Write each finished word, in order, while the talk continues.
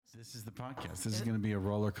This is the podcast. This is going to be a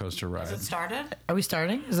roller coaster ride. Is it started? Are we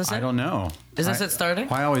starting? Is this it? I don't know. Is this it starting?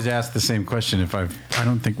 I always ask the same question if I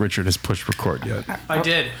don't think Richard has pushed record yet. I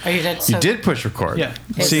did. Oh, you did? You did push record. Yeah.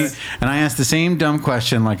 See, and I ask the same dumb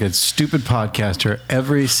question like a stupid podcaster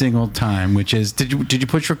every single time, which is, did you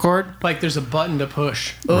push record? Like there's a button to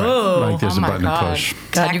push. Oh, Right. Like there's a my button God. to push.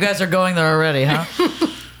 God, you guys are going there already, huh?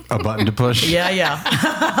 A button to push? Yeah.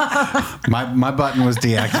 My button was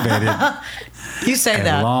deactivated You say a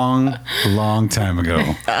that. long time ago.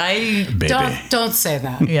 Baby. Don't say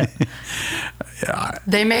that. Yeah.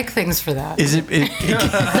 They make things for that. Is it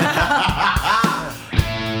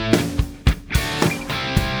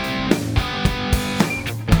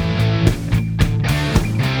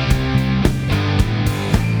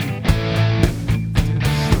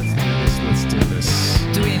Let's do this.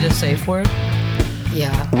 Do we need a safe word?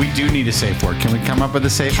 Yeah. We do need a safe word. Can we come up with a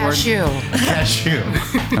safe word? Cashew. Cashew.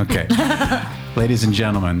 Okay. Ladies and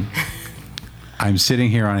gentlemen, I'm sitting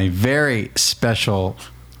here on a very special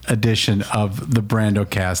edition of the Brando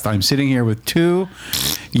cast. I'm sitting here with two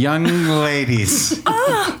young ladies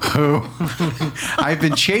who I've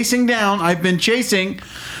been chasing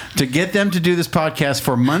to get them to do this podcast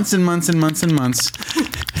for months and months and months and months.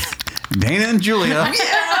 Dana and Julia.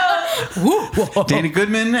 Dana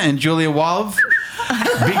Goodman and Julia Walv.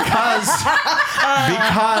 Because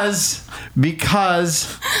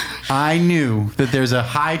I knew that there's a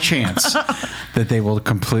high chance that they will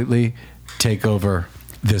completely take over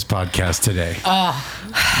this podcast today.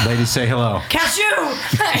 Ladies, say hello. Cashew!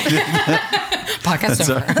 Podcast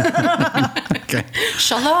over. Okay.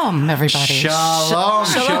 Shalom, everybody. Shalom.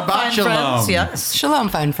 Shabbat fine shalom. friends. Yes. Shalom,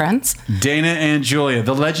 fine friends. Dana and Julia,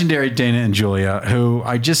 the legendary Dana and Julia, who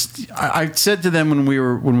I said to them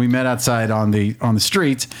when we met outside on the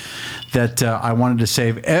street that I wanted to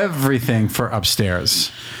save everything for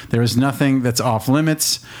upstairs. There is nothing that's off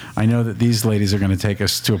limits. I know that these ladies are going to take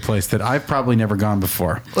us to a place that I've probably never gone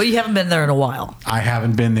before. Well, you haven't been there in a while. I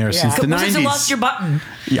haven't been there since the Well, 90s. since you lost your button.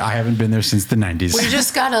 Yeah, I haven't been there since the 90s. You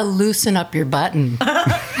just got to loosen up your button.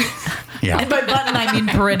 Yeah. And by button, I mean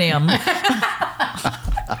perineum.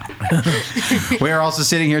 We are also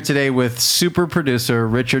sitting here today with super producer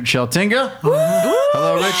Richard Sheltinga.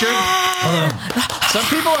 Hello, Richard. Hello. Some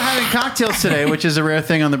people are having cocktails today, which is a rare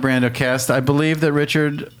thing on the Brando cast. I believe that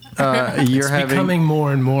Richard, you're having, Becoming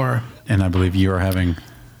more and more. and I believe you are having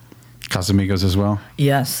Casamigos as well.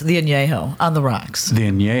 Yes, the añejo on the rocks. The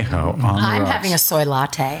añejo on the I'm rocks. having a soy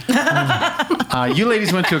latte. You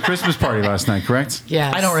ladies went to a Christmas party last night, correct?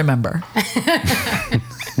 Yes. I don't remember.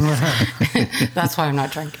 That's why I'm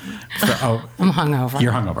not drinking. Oh, I'm hungover.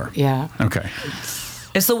 you're hungover. Yeah. Okay.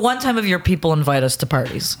 It's the one time of year people invite us to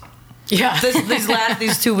parties. Yeah.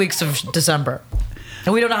 These 2 weeks of December.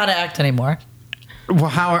 And we don't know how to act anymore.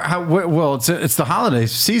 Well, it's the holiday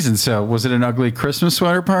season, so was it an ugly Christmas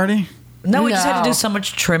sweater party? No, we just had to No. do so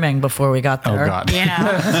much trimming before we got Oh, there. God.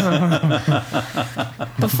 Yeah.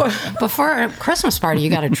 Before a Christmas party,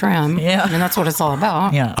 you got to trim. Yeah. And that's what it's all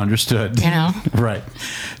about. Yeah. Understood. You know? Right.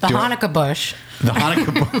 The Do I- Hanukkah bush. The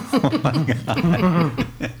Hanukkah.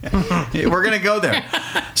 We're going to go there.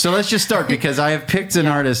 So let's just start because I have picked an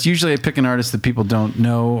artist. Usually I pick an artist that people don't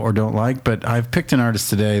know or don't like, but I've picked an artist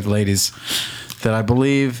today, ladies, that I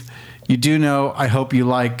believe you do know. I hope you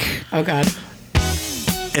like. Oh, God.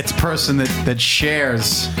 It's a person that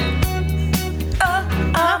shares.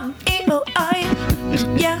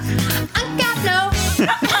 Yeah.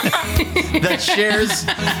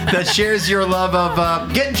 That shares your love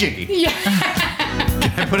of getting jiggy. Yeah.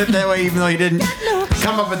 Can I put it that way, even though you didn't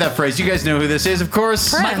come up with that phrase? You guys know who this is, of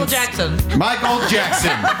course. Michael Jackson. Michael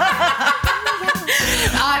Jackson.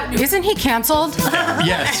 Isn't he canceled?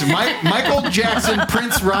 Yes, Michael Jackson,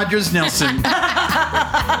 Prince Rogers Nelson.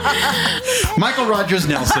 Michael Rogers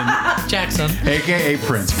Nelson, Jackson. a.k.a.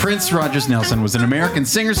 Prince. Prince Rogers Nelson was an American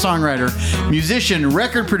singer-songwriter, musician,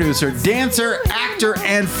 record producer, dancer, actor,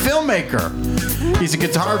 and filmmaker. He's a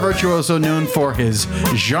guitar virtuoso known for his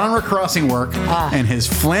genre-crossing work and his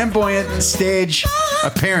flamboyant stage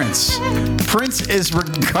appearance. Prince is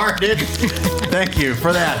regarded... Thank you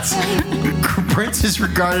for that. Prince is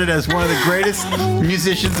regarded as one of the greatest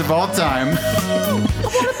musicians of all time.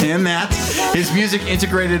 In that, his music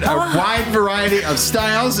integrated a wide variety of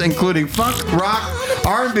styles, including funk, rock,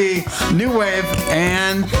 R&B, new wave,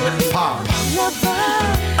 and pop.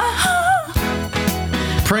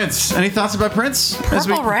 Prince. Any thoughts about Prince?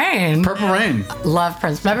 Purple Rain. Purple Rain. Love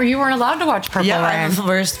Prince. Remember, you weren't allowed to watch Purple Yeah, I Rain. have a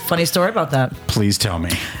very funny story about that. Please tell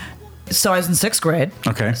me. So I was in 6th grade.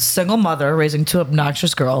 Okay. Single mother raising 2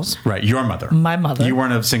 obnoxious girls. Right, your mother. My mother. You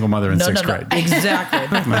weren't a single mother in sixth grade. Exactly.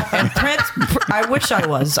 And Prince, I wish I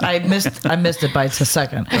was. I missed it by a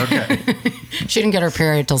second. Okay. She didn't get her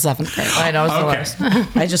period till 7th grade. I know, it's the Okay.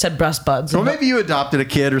 worst. I just had breast buds. Well, maybe you adopted a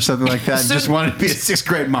kid or something like that and Soon- just wanted to be a sixth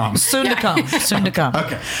grade mom. Soon to come. Soon to come.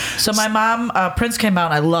 Okay. So my mom, Prince came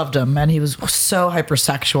out and I loved him and he was so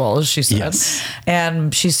hypersexual, as she said. Yes.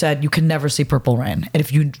 And she said, you can never see Purple Rain. And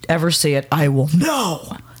if you ever see it, I will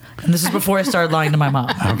know. And this is before I started lying to my mom.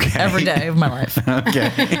 Okay. Every day of my life.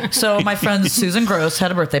 Okay. So my friend Susan Gross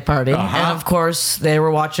had a birthday party. And of course, they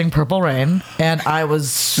were watching Purple Rain. And I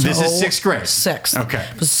was so... This is sixth grade? 6th. Okay.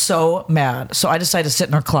 I was so mad. So I decided to sit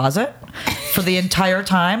in her closet for the entire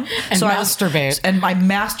time. And so masturbate. And I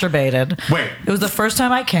masturbated. Wait. It was the first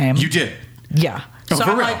time I came. You did. Yeah. Oh, So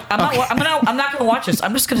for I'm real? like, I'm not gonna watch this.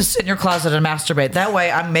 I'm just gonna sit in your closet and masturbate. That way,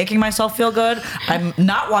 I'm making myself feel good. I'm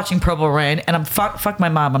not watching Purple Rain, and I'm fuck my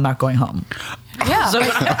mom. I'm not going home. Yeah. So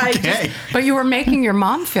I just, Okay. But you were making your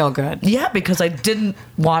mom feel good. yeah, because I didn't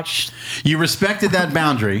watch. You respected that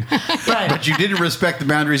boundary, Right. but you didn't respect the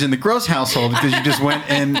boundaries in the Gross household because you just went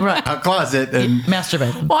in Right. a closet and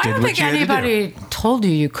Masturbated. Well, I Did don't what think you had to do. anybody told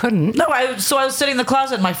you couldn't. No, so I was sitting in the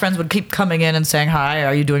closet, and my friends would keep coming in and saying, "Hi,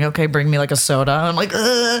 are you doing okay? Bring me like a soda." And I'm like,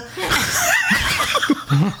 ugh.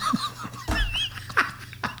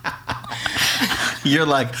 you're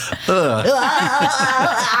like, ugh.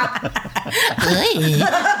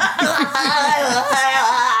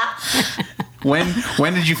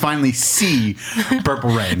 When did you finally see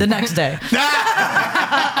Purple Rain? The next day.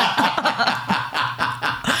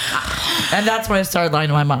 And that's when I started lying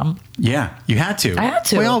to my mom. Yeah, you had to. I had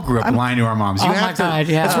to. We all grew up lying to our moms. You Oh have my to. God,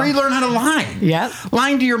 yeah. That's where you learn how to lie. Yep.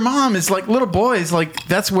 Lying to your mom is like little boys. Like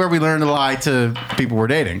that's where we learn to lie to people we're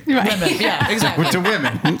dating. Women. Yeah, exactly. To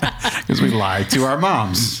women, because we lie to our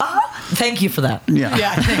moms. Thank you for that. Yeah.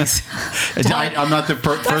 Yeah, thanks. I'm not the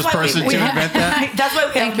first why person we to have- invent that. That's why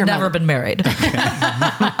we have your never mother. been married.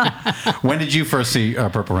 When did you first see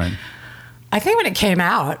Purple Rain? I think when it came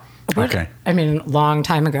out. Okay. I mean, long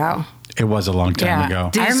time ago. It was a long time Yeah. ago.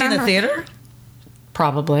 Did I you see it in the remember- theater?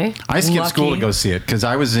 Probably. I skipped school to Lucky. go see it because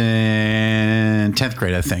I was in 10th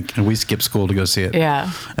grade, I think, and we skipped school to go see it.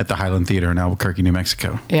 Yeah. At the Highland Theater in Albuquerque, New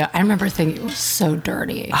Mexico. Yeah, I remember thinking it was so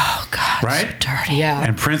dirty. Oh God, Right? so dirty. Yeah.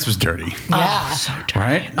 And Prince was dirty, Yeah. So dirty.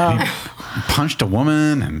 right? And he punched a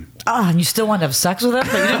woman, and Oh, and you still want to have sex with him,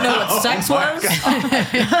 but you didn't know what sex was.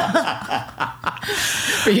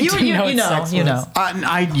 But you You didn't know what know, sex you was. know.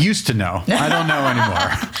 I used to know. I don't know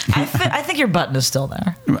anymore. I think your button is still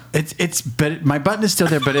there. But my button is still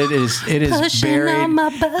there, but it is Pushing buried. on my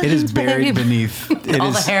It is buttons, buried babe. beneath. It All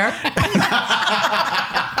is the hair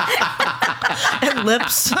and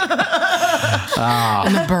lips.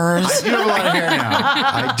 And the burrs. I do have a lot of hair now.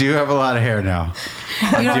 I do have a lot of hair now.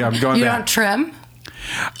 I do. I'm going you back. don't trim?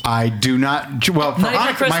 I do not. Well, for Not even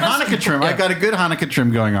my Christmas? Hanukkah trim, I Yeah. got a good Hanukkah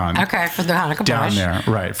trim going on Okay, for the Hanukkah down bush. there.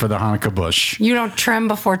 Right, for the Hanukkah bush. You don't trim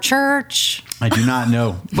before church? I do not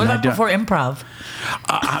know. What I about don't- before improv?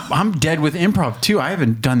 I'm dead with improv too. I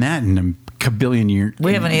haven't done that in a kabillion years.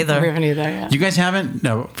 We haven't either. We haven't either yet. You guys haven't?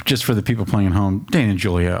 No, just for the people playing at home. Dana and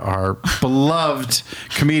Julia are beloved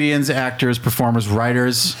comedians, actors, performers,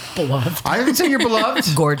 writers. Beloved. I haven't said you're beloved.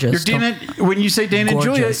 Gorgeous. You're Dana. When you say Dana and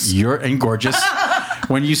Julia, Gorgeous. you're and gorgeous.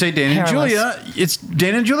 When you say Dana and Hairless. Julia, it's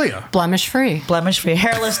Dana and Julia. Blemish free. Blemish free,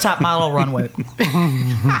 hairless top model runway.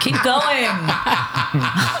 Keep going.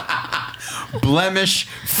 Blemish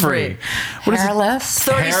free. What is it? Hairless.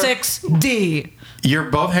 36D, You're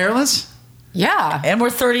both hairless? Yeah. and we're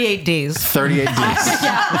 38Ds. 38 Ds.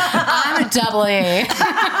 I'm a double A.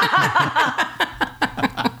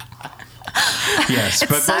 Yes,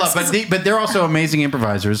 but beloved, but they're also amazing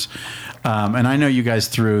improvisers. And I know you guys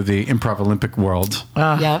through the Improv Olympic world.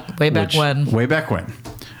 Yep. Way back when. Way back when.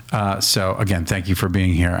 So again, thank you for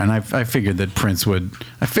being here. And I figured that Prince would.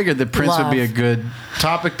 I figured that Prince would be a Love. good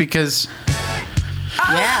topic because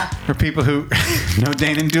Yeah. for people who know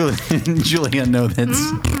Dana and Julia know that's.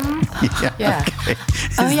 Yeah. Okay.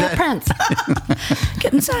 Oh, Is yeah, that- Prince.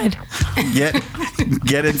 Get inside.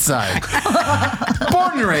 Get inside.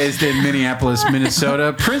 Born and raised in Minneapolis,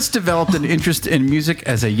 Minnesota, Prince developed an interest in music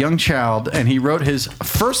as a young child, and he wrote his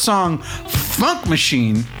first song, "Funk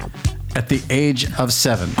Machine," at the age of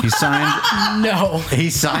 7. He signed. No. He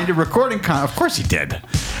signed a recording of course he did.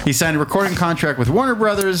 He signed a recording contract with Warner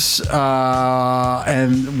Brothers,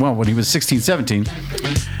 when he was 16, 17.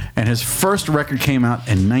 And his first record came out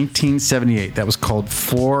in 1978. That was called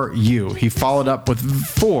For You. He followed up with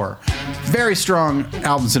 4 very strong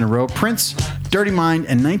albums in a row. Prince, Dirty Mind,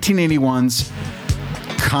 and 1981's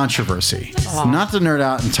Controversy. Not to nerd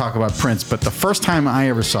out and talk about Prince, but the first time I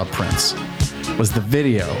ever saw Prince was the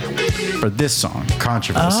video for this song,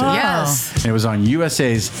 Controversy. Yes. And it was on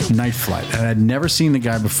USA's Night Flight. And I'd never seen the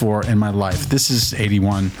guy before in my life. This is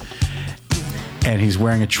 81. And he's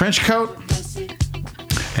wearing a trench coat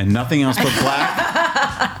and nothing else but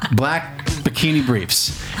black bikini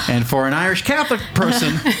briefs. And for an Irish Catholic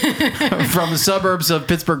person from the suburbs of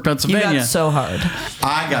Pittsburgh, You Pennsylvania, got so hard.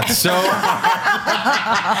 I got so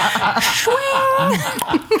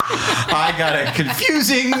I got a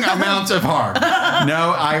confusing amount of hard.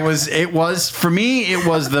 No, for me it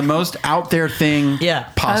was the most out there thing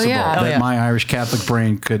possible that my Irish Catholic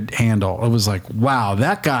brain could handle. It was like, wow,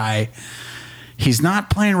 that guy, he's not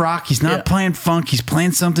playing rock, he's not playing funk, he's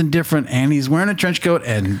playing something different, and he's wearing a trench coat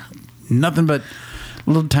and nothing but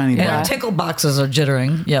little tiny black. Tickle boxes are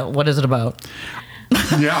jittering. Yeah, what is it about?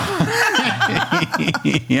 Yeah.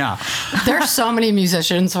 There's so many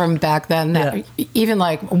musicians from back then that even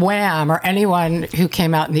like Wham or anyone who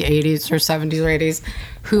came out in the 80s or 70s or 80s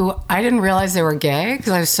who I didn't realize they were gay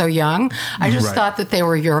because I was so young. I just thought that they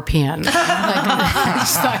were European.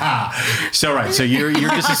 So you're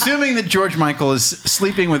just assuming that George Michael is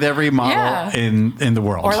sleeping with every model in the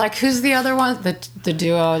world. Or like, who's the other one? The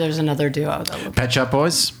duo. There's another duo. Pet Shop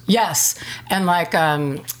Boys? Yes. And like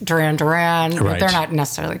Duran Duran. Right. They're not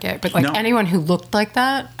necessarily gay. But like anyone who looked like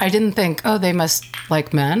that, I didn't think, oh, they must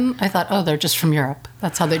like men. I thought, oh, they're just from Europe.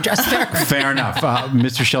 That's how they dress there. Fair enough.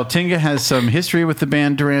 Mr. Sheltinga has some history with the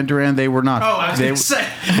band Duran Duran. They were not. Oh, I was going to say.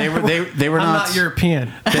 They were I'm not not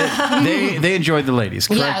European. They enjoyed the ladies,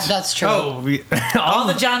 correct? Yeah, that's true. Oh, All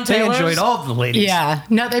the John they Taylors? enjoyed all the ladies. Yeah.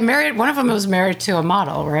 No, they married, one of them was married to a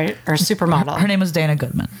model, right? Or a supermodel. Her name was Dana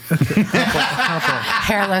Goodman.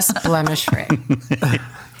 Hairless, blemish free.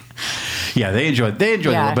 Yeah, they enjoyed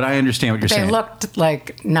it, but I understand what you're They saying. looked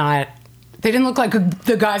like not. They didn't look like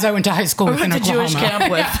the guys I went to high school We with went in to Jewish Oklahoma.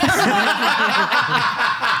 camp with.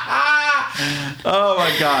 Oh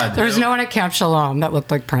my God. There was no one at Camp Shalom that looked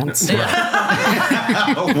like Prince. Where's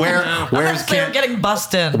They were Camp? getting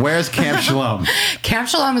busted. Where's Camp Shalom? Camp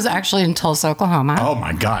Shalom is actually in Tulsa, Oklahoma. Oh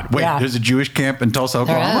my God! Wait, Yeah. there's a Jewish camp in Tulsa,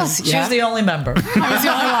 There Oklahoma. is. She was the only member. I was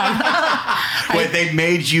the only one. Wait, they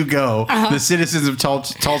made you go. The citizens of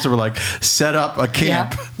Tulsa were like, set up a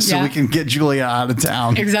camp so we can get Julia out of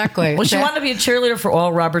town. Exactly. Well, she wanted to be a cheerleader for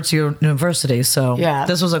Oral Roberts University, so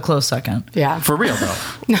this was a close second. Yeah. For real though.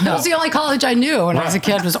 That was the only college I knew when I was a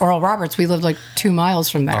kid was Oral Roberts. We lived like 2 miles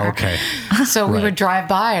from there. Oh, okay. So we would drive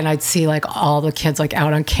by and I'd see like all the kids like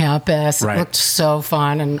out on campus. Right. It looked so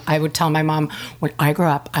fun. And I would tell my mom, when I grow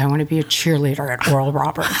up, I want to be a cheerleader at Oral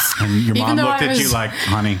Roberts. And your mom Even though looked I at you was- like,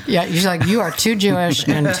 honey. Yeah, she's like, you are too Jewish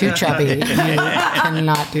and too chubby. You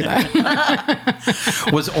cannot do that.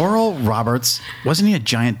 Was Oral Roberts, wasn't he a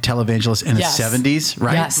giant televangelist in Yes. the 70s,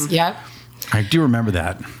 right? Yes, yep. I do remember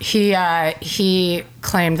that. He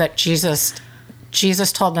claimed that Jesus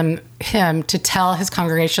told him to tell his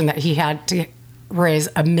congregation that he had to raise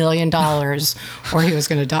 $1 million or he was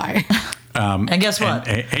going to die. And guess what?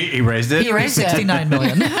 And he raised it? He raised it. $69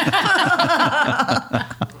 million.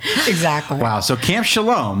 Exactly. Wow. So Camp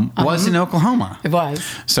Shalom was in Oklahoma. It was.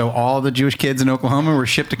 So all the Jewish kids in Oklahoma were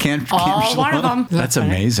shipped to Camp Shalom? one of them. That's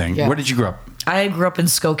amazing. Yeah. Where did you grow up? I grew up in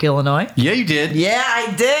Skokie, Illinois. Yeah, you did. Yeah,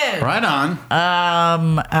 I did. Right on.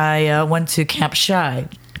 I went to Camp Chai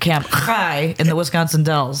in the Wisconsin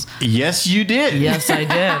Dells. Yes, you did. Yes, I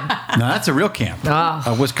did. Now that's a real camp.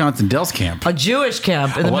 A Wisconsin Dells camp. A Jewish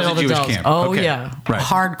camp in the Was middle a of the Jewish Dells. camp. Oh, Okay. yeah. Right.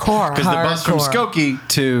 Hardcore. Because the bus from Hardcore. Skokie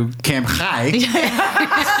to Camp Chai,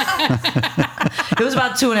 It was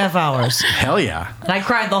about 2.5 hours. hell yeah. And I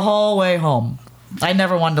cried the whole way home. I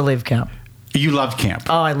never wanted to leave camp. You loved camp.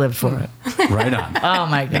 Oh, I lived for it. Right on. Oh,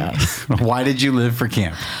 my God. Why did you live for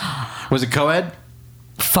camp? Was it co-ed?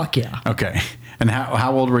 Fuck yeah. Okay. And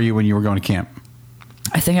how old were you when you were going to camp?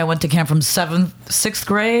 I think I went to camp from 6th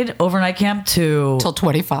grade, overnight camp, Till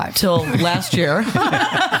 25. till last year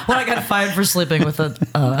when I got fined for sleeping with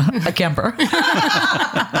a camper.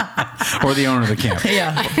 Or the owner of the camp?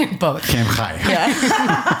 Yeah. Both. Camp Chai. Yeah.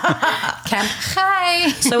 Camp Hi.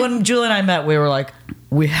 So when Julie and I met, we were like,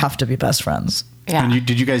 we have to be best friends. Yeah. And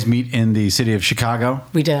did you guys meet in the city of Chicago?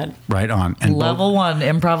 We did. Right on. And Level 1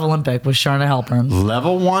 Improv Olympic with Sharna Halpern.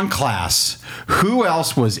 Level 1 class. Who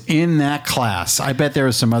else was in that class? I bet there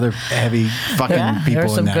was some other heavy fucking Yeah, people there are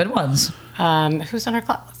some in that. good ones. Who's in our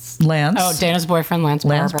class? Lance. Oh, Dana's boyfriend, Lance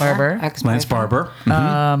Lance Barber. Barber. Ex-boyfriend. Lance Barber,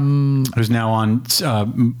 who's now on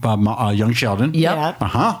Young Sheldon. Yep. Yeah.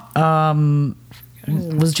 Uh-huh.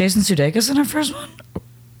 Was Jason Sudeikis in our first one?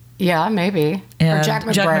 Yeah, maybe. And Or Jack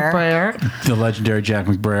McBrayer. McBrayer. The legendary Jack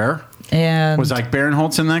McBrayer. And Was Ike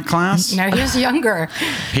Barinholtz in that class? No, he was younger.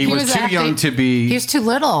 He was too young to be- He was too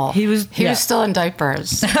little. He was- He yeah. was still in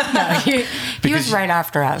diapers. No, he Because was right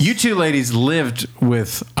after us. You two ladies lived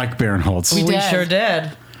with Ike Barinholtz. We we did. sure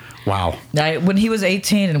did. Wow. When he was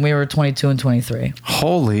 18 and we were 22 and 23.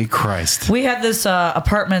 Holy Christ. We had this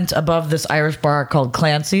apartment above this Irish bar called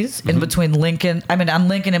Clancy's in between Lincoln. I mean, on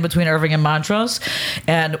Lincoln in between Irving and Montrose.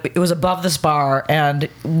 And it was above this bar. And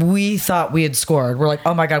we thought we had scored. We're like,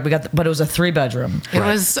 oh my God, but it was a 3-bedroom. It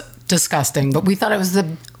was disgusting, but we thought it was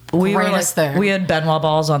the greatest thing. We had Benoit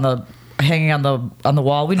balls hanging on the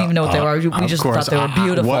wall. We didn't even know what they were. We Of just course. thought they were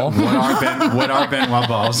beautiful. What are Benoit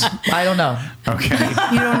balls? I don't know. Okay.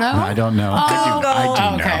 You don't know? I don't know.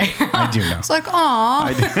 I do okay. know. I do know. It's like,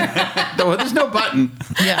 aw. No, there's no button.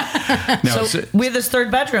 Yeah. No, So we had this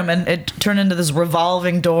 3rd bedroom, and it turned into this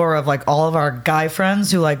revolving door of like all of our guy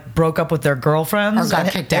friends who like broke up with their girlfriends Or got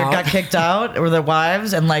and- kicked or out. got kicked out, or their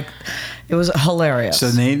wives, and like it was hilarious. so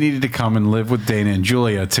they needed to come and live with Dana and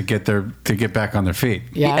Julia to get back on their feet.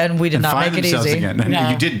 Yeah. and we did And not find make it themselves easy. again. And No.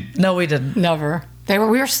 you didn't. No, we didn't. Never. They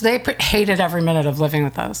hated every minute of living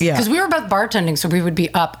with us. Yeah. Because we were both bartending, so we would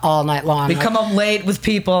be up all night long. We come home late with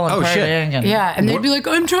people and Oh, shit. partying. And yeah, and they'd be like,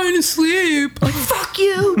 I'm trying to sleep. Like, fuck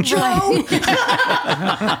you, Joe.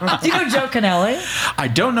 Do you know Joe Canelli? I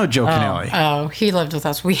don't know Joe Canelli. oh, he lived with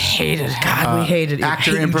us. We hated him. God, we hated it.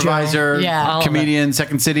 Actor, Hated Joe. improviser, Yeah. All of comedian,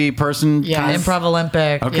 Second City person. Yeah. kind of? Improv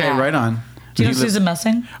Olympic. Okay, Yeah. right on. Do you know He li- Susan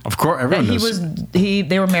Messing? Of course, everyone He knows.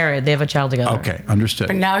 they were married. They have a child together. Okay, understood.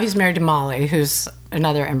 But now he's married to Molly, who's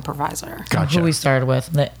another improviser. Gotcha. Who we started with.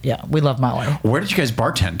 Yeah, we love Molly. Where did you guys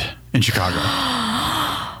bartend in Chicago?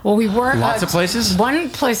 Well, we were Lots of places? One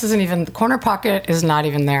place isn't even the Corner Pocket is not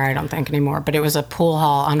even there, I don't think anymore. But it was a pool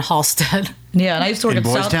hall on Halsted, Yeah, and I used to work In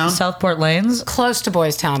at Boys Town? Southport Lanes. close to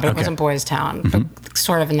Boys Town, but Okay. it wasn't Boys Town, but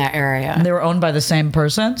sort of in that area. They were owned by the same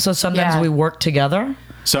person, so sometimes Yeah. we worked together.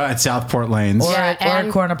 So at Southport Lanes. Or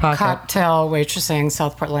at Corner Pocket. Cocktail waitressing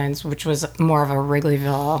Southport Lanes, which was more of a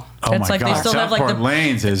Wrigleyville. Oh It's my like they God. still have, like, Southport the-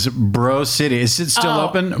 Lanes is Bro City. Is it still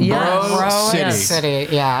open? yes. Bro, Bro City. City,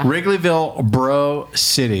 yeah. Wrigleyville, Bro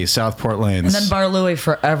City, Southport Lanes. And then Bar Louie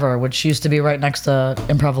Forever, which used to be right next to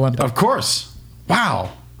Improv Olympic. Of course. Wow.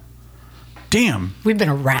 Damn. We've been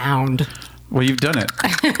around. Well, you've done it.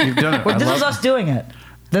 You've done it. I This love is us doing it.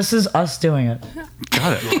 This is us doing it.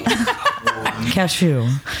 Got it. Cashew.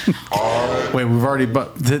 Wait, we've already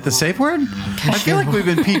the safe word? I feel like we've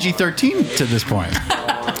been PG-13 to this point.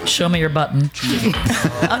 Show me your button.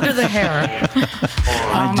 Under the hair.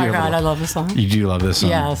 Oh my God, I love this song. You do love this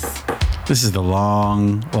song. Yes. This is the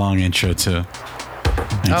long, long intro to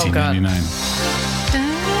 1999.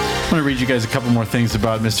 I'm going to read you guys a couple more things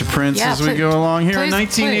about Mr. Prince Yeah, as we please- go along here. In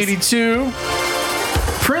please, 1982,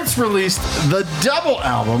 Prince released the double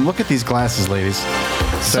album. Look at these glasses, ladies.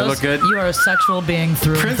 Does that look good? You are a sexual being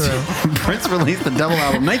through and Prince, through. Prince released the double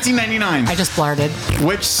album, 1999. I just blarted.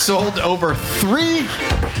 Which sold over 3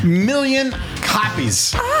 million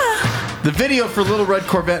copies. The video for Little Red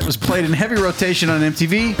Corvette was played in heavy rotation on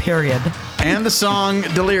MTV, Period. and the song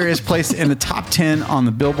Delirious placed in the top 10 on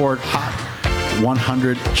the Billboard Hot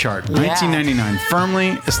 100 chart. 1999 firmly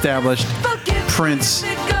established Prince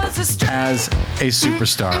as a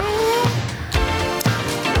superstar.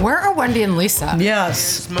 Where are Wendy and Lisa?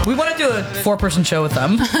 Yes. We want to do a 4-person show with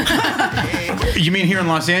them. You mean here in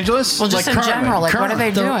Los Angeles? Well, just in general, like, what are they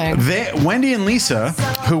doing? Wendy and Lisa,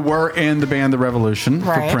 who were in the band The Revolution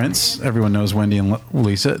Right. for Prince, everyone knows Wendy and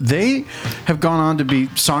Lisa, they have gone on to be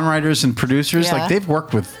songwriters and producers. Yeah. Like, they've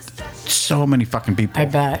worked with so many fucking people. I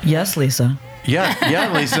bet. Yes, Lisa.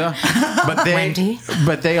 Yeah, Lisa. Wendy?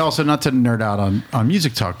 But they also, not to nerd out on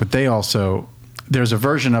Music Talk, but they also, there's a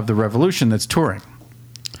version of The Revolution that's touring.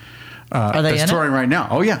 Are they That's in touring it? right now.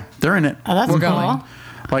 Oh yeah, they're in it. Oh, that's We're cool. going.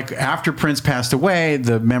 Like after Prince passed away,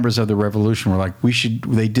 the members of the Revolution were like,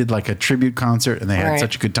 they did like a tribute concert and they had Right.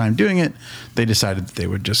 such a good time doing it. They decided that they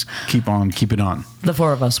would just keep it on. The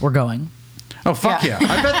 4 of us, we're going. Oh, fuck yeah.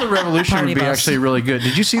 Yeah. I bet the Revolution Party would be bus. actually really good.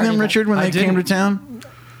 Did you see them, Party bus. Richard, when I they came to didn't. town?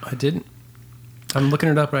 I didn't. I'm looking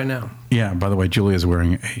it up right now. Yeah, by the way, Julia's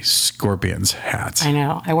wearing a Scorpions hat. I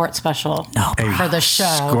know. I wore it special for the show.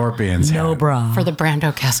 Scorpions No hat. bra. For the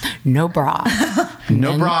Brando cast. No bra.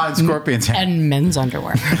 No bra and Scorpions hat. And men's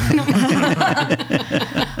underwear.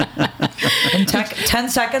 In 10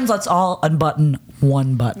 seconds, let's all unbutton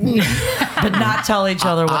one button, but not tell each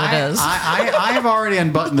other what it is. I have already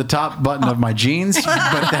unbuttoned the top button of my jeans,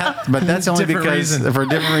 but that's only Different because reason. for a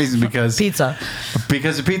different reason because Pizza.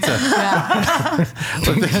 because of pizza. Yeah.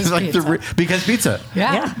 But this is like pizza. because pizza.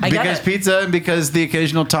 Yeah, I get because it. pizza and because the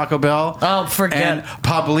occasional Taco Bell. Oh, forget. And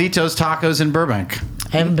Pablito's Tacos in Burbank.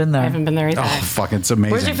 I haven't been there. I haven't been there either. Oh, fuck, it's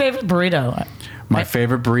amazing. Where's your favorite burrito? My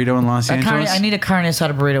favorite burrito in Los Angeles? I need a carne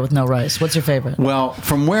asada burrito with no rice. What's your favorite? Well,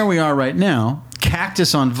 from where we are right now,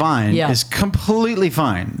 Cactus on Vine Yeah. is completely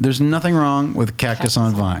fine. There's nothing wrong with Cactus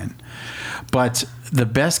on Vine. But the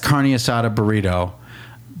best carne asada burrito,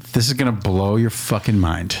 this is going to blow your fucking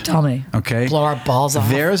mind. Tell me. Okay? Blow our balls off.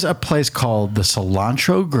 There's a place called the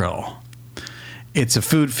Cilantro Grill. It's a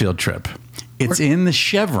food field trip. It's in the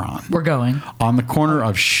Chevron. We're going. On the corner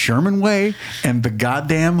of Sherman Way and the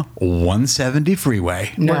goddamn 170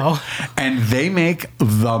 freeway. No. And they make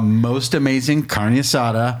the most amazing carne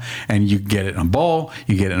asada, and you get it in a bowl,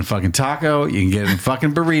 you get it in a fucking taco, you can get it in a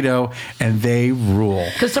fucking burrito, and they rule.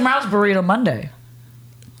 Because tomorrow's Burrito Monday.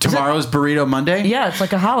 Tomorrow's Burrito Monday? Yeah, it's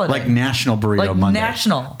like a holiday. Like National Burrito Like Monday.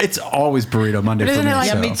 national. It's always Burrito Monday But for isn't me. it like,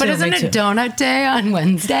 so. me too. but isn't me it too. donut day on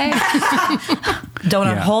Wednesday?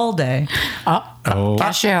 Donut Yeah. hole day. Oh,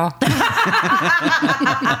 Cashew.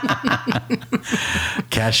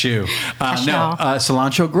 cashew. No,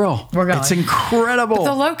 Cilantro Grill. We're going. It's incredible.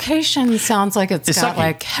 The location sounds like it's got sucky.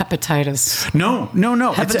 like hepatitis. No.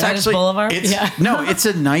 It's Hepatitis actually Boulevard? It's, Yeah. No, it's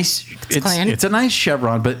a nice. clean. It's a nice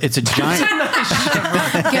Chevron, but it's a giant.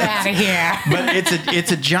 Get out of here. but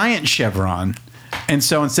it's a giant Chevron, and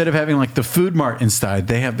so instead of having like the food mart inside,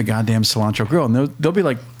 they have the goddamn Cilantro Grill, and there'll be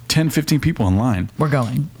like 10, 15 people in line We're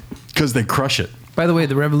going. because they crush it. By the way,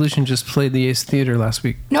 the Revolution just played the Ace Theater last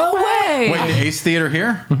week. No way. Wait, the Ace Theater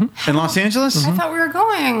here in Los Angeles? I thought we were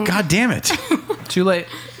going. God damn it! Too late.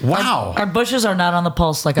 Wow. Our bushes are not on the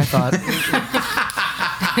pulse like I thought.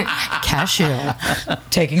 Cashew.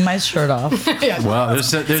 Taking my shirt off. Well, there's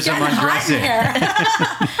some undressing.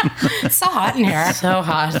 It's so hot in here. So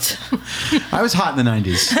hot. I was hot in the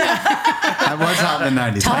 90s. I was hot in the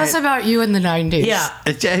 90s. Tell us about you in the 90s. Yeah.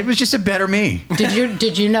 It was just a better me.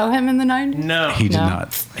 Did you know him in the 90s? No. He did No.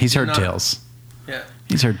 not. He's heard Not. tales. Yeah.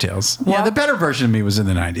 He's heard tales. Yeah, the better version of me was in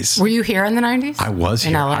the 90s. Were you here in the 90s? I was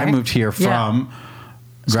in here. LA? I moved here from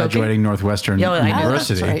graduating Northwestern Yeah, well, I know.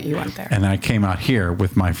 University. Oh, that's right, you went there. And I came out here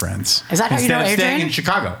with my friends. Is that how you Instead know of staying Adrian? in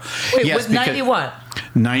Chicago. Wait, Yes, with 90 because-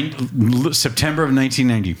 what? September of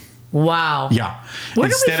 1990. Wow. Yeah. Where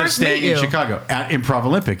did we Instead of first staying meet in you? Chicago at Improv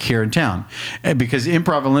Olympic here in town. And because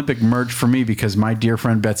Improv Olympic merged for me because my dear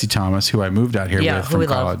friend Betsy Thomas, who I moved out here Yeah, with who from we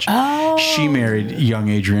love. college, she married young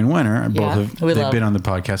Adrian Wenner. And Yeah, both who we they've love. been on the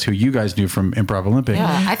podcast, who you guys knew from Improv Olympic. Yeah,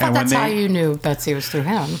 I thought And when that's how you knew Betsy was through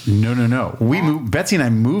him. No. We moved. Betsy and I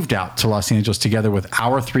moved out to Los Angeles together with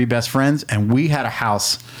our three best friends, and we had a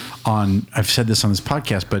house on. I've said this on this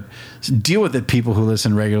podcast, but deal with it, people who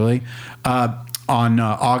listen regularly. On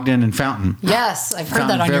Ogden and Fountain. Yes, I've heard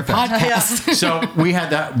Fountain that on your Fairfax. podcast. So we had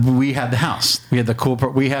that. We had the house. We had the cool.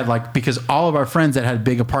 We had like, because all of our friends that had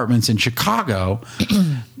big apartments in Chicago,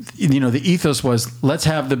 the ethos was, let's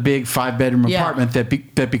have the big 5-bedroom Yeah. apartment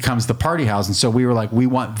that becomes the party house. And so we were like, we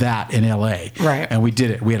want that in LA. Right. And we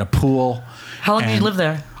did it. We had a pool. How long did you And live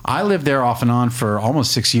there? I lived there off and on for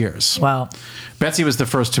almost 6 years. Wow. Betsy was the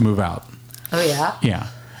first to move out. Oh yeah. Yeah.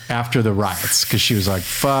 After the riots, because she was like,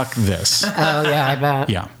 fuck this. Oh yeah, I bet.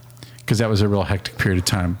 Yeah, because that was a real hectic period of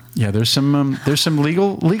time. Yeah, there's some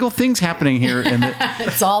legal things happening here, in the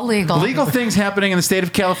It's all legal. legal things happening in the state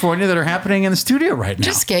of California that are happening in the studio right now.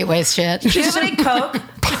 Just gateway shit. Do you have any Coke?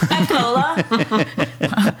 And cola?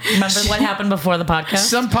 Remember what happened before the podcast?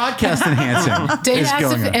 Some podcast enhancing Dave is asked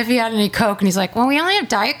going on. if he had any Coke, and he's like, "Well, we only have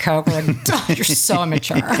Diet Coke." We're like, "Oh, "You're so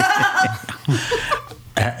immature."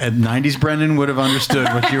 At 90s, Brendan would have understood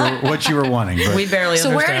what you were wanting. But We barely So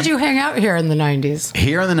understand. where did you hang out here in the 90s?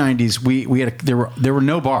 here in the 90s, we had there were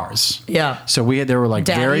no bars. Yeah. So there were like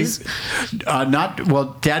Daddy's?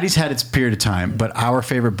 Daddy's had its period of time, but our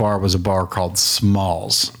favorite bar was a bar called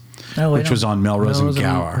Smalls. Oh, which was on Melrose and Melrose and-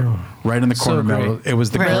 Gower, right in the corner of great. Melrose. It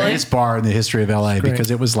was the Really? greatest bar in the history of LA great. because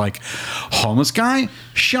it was like homeless guy,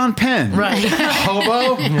 Sean Penn, Right.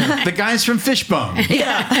 hobo, the guys from Fishbone,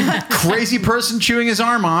 crazy person chewing his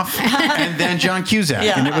arm off, and then John Cusack,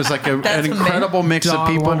 Yeah. and it was like an That's incredible mix Dog of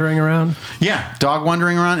people wandering around. Yeah, dog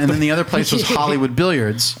wandering around, and then the other place was Hollywood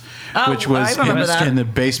Billiards, which was I remember that. in the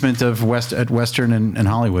basement of Western and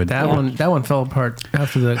Hollywood. That one fell apart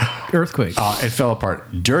after the earthquake. It fell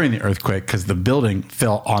apart during the earthquake because the building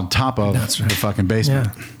fell on top of the fucking basement.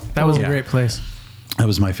 Yeah, that was Yeah. a great place. That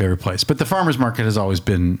was my favorite place. But the farmers market has always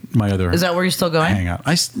been my other. Is that where you're still going? hangout?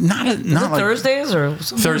 Not Is it like Thursdays or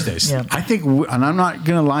something? Thursdays. Yeah. I think, and I'm not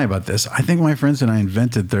gonna lie about this. I think my friends and I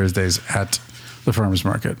invented Thursdays at the farmers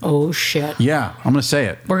market. Oh shit. Yeah, I'm gonna say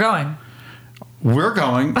it. We're going. We're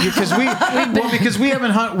going because we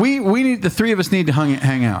haven't hung. We need, the three of us need to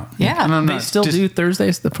hang out. Yeah. And I'm They not still just- do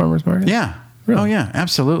Thursdays at the farmers market. Yeah. Really? Oh yeah,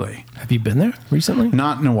 absolutely. Have you been there recently?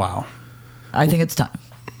 Not in a while. I think it's time.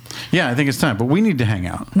 Yeah, I think it's time. But we need to hang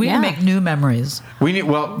out. We need Yeah. to make new memories.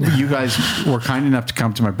 You guys were kind enough to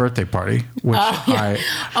come to my birthday party, which I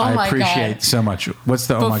my appreciate God. so much. What's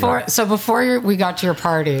the my God? So before we got to your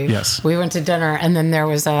party, Yes. we went to dinner, and then there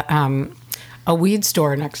was a weed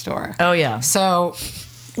store next door. Oh yeah. So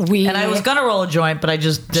And I was gonna roll a joint, but I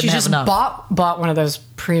just didn't she have just enough. bought one of those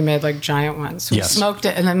pre-made like giant ones. We Yes. smoked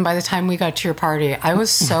it, and then by the time we got to your party, I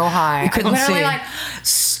was so high. couldn't I literally see. like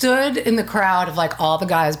stood in the crowd of like all the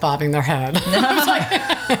guys bobbing their head. I was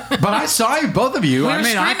like, But I saw you, both of you. We I were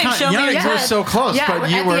mean, I screaming, can't. "Show me Yeah, your you were head." so close, yeah, but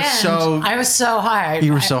you at were the end, so. I was so high.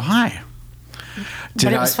 You were so high.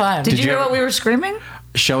 But it was fun. Did you hear what we were screaming?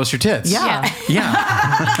 Show us your tits. Yeah. Yeah.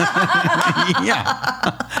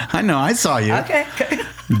 Yeah. I know. I saw you. Okay.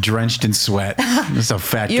 Drenched in sweat. Just a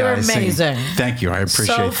fat You're guy singing. amazing. Thank you. I appreciate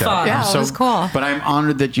So that. fun. Yeah, it was cool. But I'm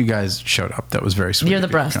honored that you guys showed up. That was very sweet. You're the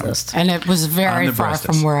of you to come. breastest. And it was very I'm the far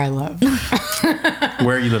breastest. from where I live.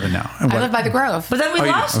 Where are you living now? And I what- live by the Grove. But then we Oh,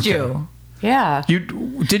 you do? lost Okay. you. Yeah.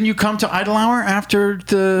 Didn't you come to Idle Hour after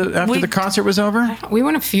the concert was over? We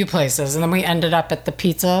went a few places, and then we ended up at the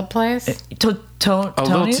pizza place.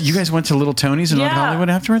 Tony's? You guys went to Little Tony's in North Yeah. Hollywood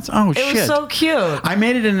afterwards? Oh, It shit. was so cute. I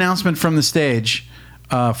made an announcement from the stage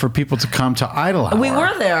for people to come to Idle Hour. We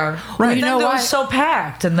were there. Right. And You then know it what? was so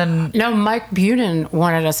packed. And then. No, Mike Bunin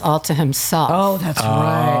wanted us all to himself. Oh, that's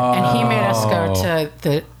right. And he made us go to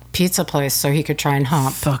the pizza place so he could try and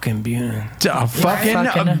hump. Fucking Bunin. Fucking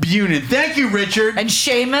Bunin. Thank you, Richard. And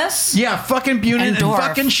Seamus. Yeah, fucking Bunin and, Dorff.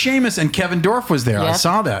 fucking Seamus and Kevin Dorff was there. I Yep.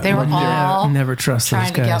 saw that. They were all Never trust those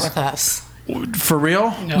trying to get guys. with us. For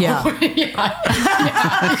real? Yeah.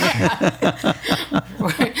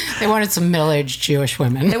 They wanted some middle-aged Jewish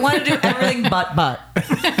women. They wanted to do everything but.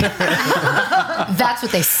 That's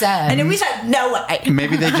what they said. And then we said, no way.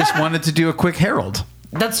 Maybe they just wanted to do a quick Herald.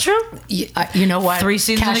 That's true. You know what? 3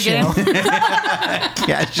 scenes Cashew. in a game.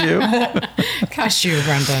 Cashew. Cashew,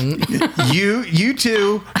 Brendan. you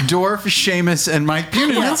two, Dorff, Seamus, and Mike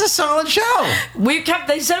Bunin. That's a solid show.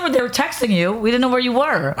 They said when they were texting you, we didn't know where you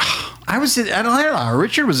were. I was at Idle Hour.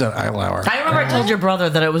 Richard was at Idle Hour. I remember I told your brother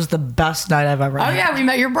that it was the best night I've ever Oh, had. yeah, we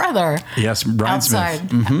met your brother Yes, Brian outside.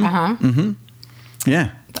 Smith.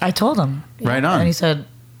 Yeah, I told him. right on. And he said,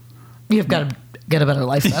 you've got to get a better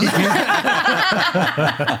life then.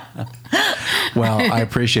 Well, I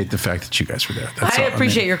appreciate the fact that you guys were there. That's I all.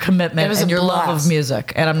 appreciate your commitment It was and a your love blast. of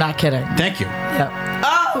music. And I'm not kidding. Thank you. Yeah.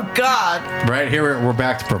 Oh, God. Right here, we're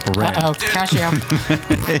back to Purple Rain. Oh, Cashew.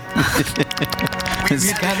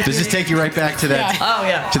 Does this take you right back to that? Oh,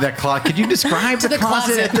 yeah. To that closet. Could you describe the the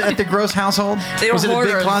closet closet. at the Gross household? They were was it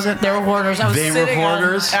hoarders. a big closet? They were hoarders. I was They were sitting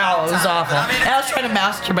hoarders? Oh, it was awful. And I was trying to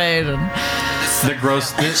masturbate. And The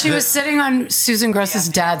Gross. She was sitting on Susan Gross's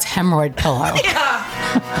dad's hemorrhoid pillow.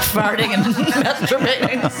 farting and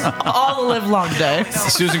masturbating all the live long day.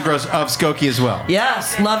 Susan Gross of Skokie as well.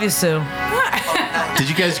 Yes. Love you, Sue. Did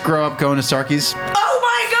you guys grow up going to Starkey's? Oh,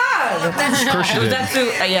 my God. Of course you It was did. that Sue.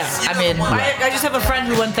 Yeah. I mean, I just have a friend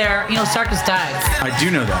who went there. You know, Sarkis died. I do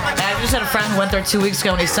know that. And I just had a friend who went there 2 weeks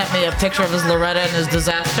ago and he sent me a picture of his Loretta and his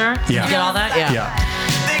disaster. Did Yeah. you get all that? Yeah.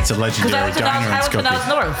 Yeah. It's a Because I legendary went to diner in Niles Skokie.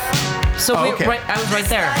 North. So Oh, okay. I was right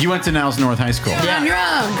there. You went to Niles North High School. Yeah. On your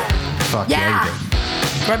own. Fuck Yeah. yeah, you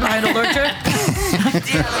Right behind Orchard.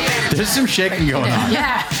 did. There's some shaking going on.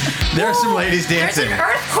 Yeah. There are some ladies There's dancing. an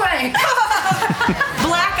earthquake.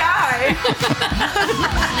 Black eye.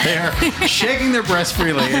 They're shaking their breasts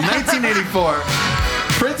freely. In 1984,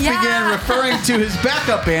 Prince began referring to his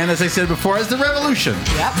backup band, as I said before, as The Revolution.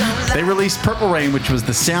 Yep. They released Purple Rain, which was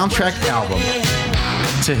the soundtrack album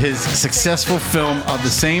to his successful film of the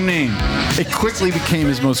same name. It quickly became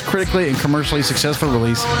his most critically and commercially successful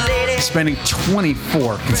release, spending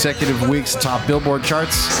 24 consecutive weeks atop Billboard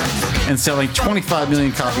charts and selling 25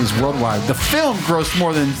 million copies worldwide. The film grossed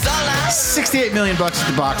more than $68 million at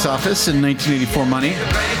the box office in 1984 money,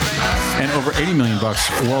 and over $80 million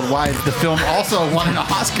worldwide. The film also won an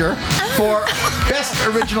Oscar for Best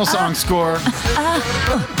Original Song Score,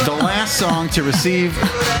 the last song to receive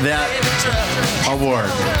that award.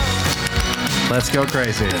 Let's go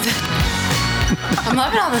crazy. I'm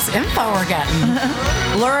loving all this info we're getting.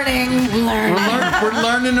 Learning. We're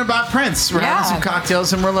learning about Prince. We're having some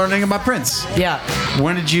cocktails and we're learning about Prince. Yeah.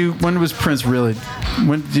 When was Prince really,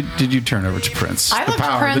 when did you turn over to Prince? I The loved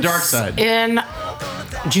power, Prince the dark side. in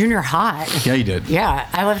junior high. Yeah, you did. Yeah,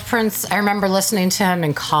 I loved Prince. I remember listening to him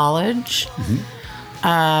in college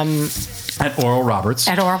At Oral Roberts.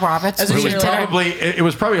 at Oral Roberts. As a It We was cheerleader. did it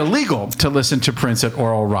was probably illegal to listen to Prince at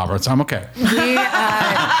Oral Roberts. I'm okay. we,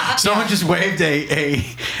 Someone just waved a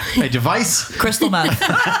A device? Crystal meth.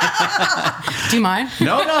 Do you mind?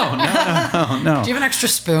 No. Do you have an extra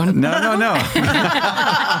spoon? No.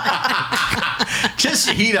 Just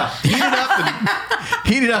heat it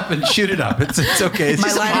up and shoot it up. It's okay. It's My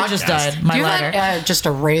just a lighter just podcast. died. My Do you lighter. have just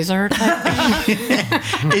a razor type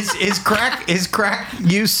thing? Is crack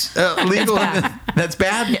use legal? It's back. That's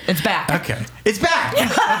bad. It's back. Okay, it's back.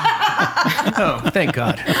 Oh, thank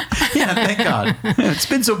God. Yeah, thank God. It's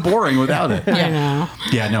been so boring without it. I know.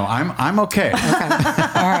 Yeah, no, I'm okay. All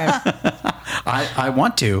right. I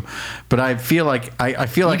want to, but I feel like I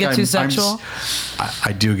feel like get I'm too sexual?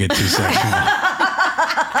 I do get too sexual.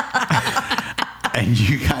 And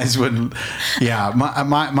you guys wouldn't. Yeah,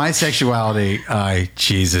 my sexuality.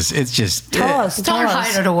 Jesus, it's just. Tell us. Don't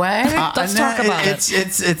hide it away. Let's talk about it.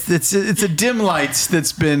 It's a dim lights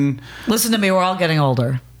that's been. Listen to me. We're all getting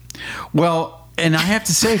older. Well, and I have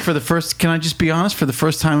to say, can I just be honest? For the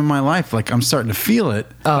first time in my life, like I'm starting to feel it.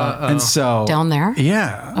 And so Down there?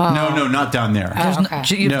 Yeah. No, not down there.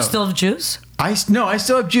 Okay. You No. still have juice? I still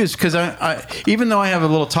have juice because I even though I have a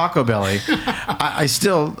little taco belly, I play You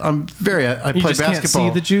just basketball. can't see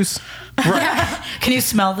the juice. Right. Can you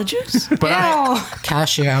smell the juice? But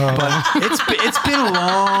Casio.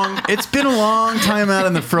 it's been a long time out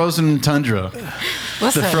in the frozen tundra,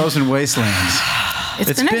 Listen, the frozen wastelands.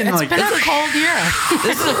 it's been a cold year.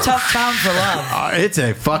 This is a tough town for love.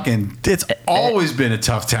 It's always been a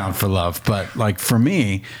tough town for love, but like for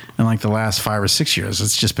me, in like the last 5 or 6 years,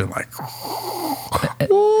 it's just been like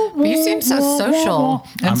You seem so social.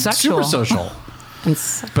 And I'm sexual. super social.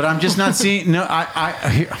 But I'm just not seeing. No,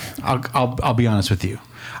 I'll be honest with you.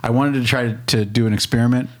 I wanted to try to do an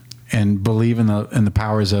experiment and believe in the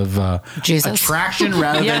powers of Jesus. attraction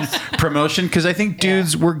rather Yes. than promotion. Because I think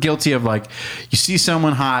dudes we're guilty of, like, you see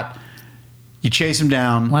someone hot, you chase them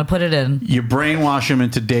down, Want to put it in? you brainwash them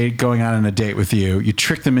into going out on a date with you, you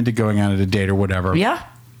trick them into going out on a date or whatever. Yeah.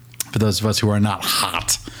 For those of us who are not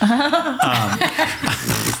hot.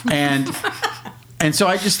 And so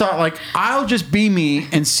I just thought, like, I'll just be me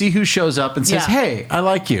and see who shows up and says, Yeah. "Hey, I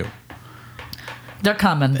like you." They're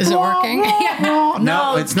coming. Is it working?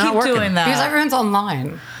 No, it's not keep working. doing that. Because everyone's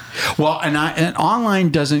online. Well, and online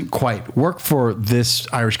doesn't quite work for this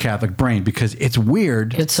Irish Catholic brain because it's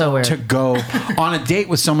weird. It's so weird. to go on a date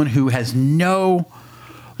with someone who has no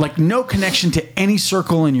connection to any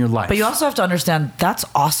circle in your life. But you also have to understand that's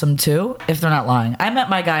awesome too if they're not lying. I met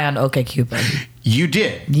my guy on OkCupid. You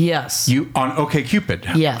did. Yes. You on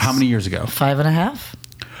OkCupid. Yes. How many years ago? 5.5.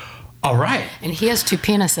 All right. And he has 2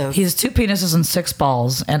 penises. He has 2 penises and 6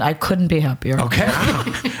 balls, and I couldn't be happier. Okay.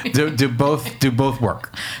 do both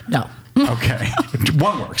work? No. Okay.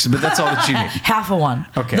 One works, but that's all that you need. Half of one.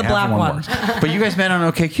 Okay. The half black of one. works. But you guys met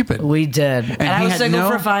on OkCupid. We did. And I he was had single no-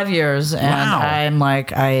 for 5 years, and Wow. I'm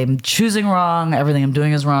like, I'm choosing wrong. Everything I'm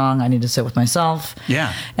doing is wrong. I need to sit with myself.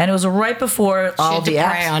 Yeah. And it was right before all had to the pray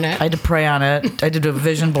apps. on it. I had to pray on it. I did a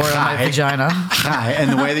vision board on my Hi. vagina. Hi.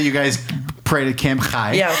 And the way that you guys prayed at Camp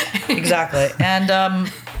Chai. Yeah, exactly. And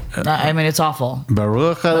I mean, it's awful.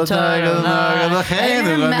 Baruch Adonai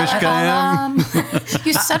Eloheinu Mishkayim.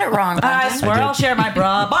 You said it wrong. I Brendan. swear I'll share my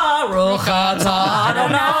bra. Baruch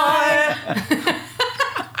Adonai.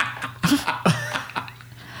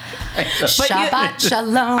 Shabbat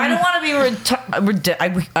shalom. I don't want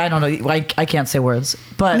to be I don't know. I can't say words,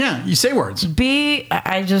 but Yeah, you say words.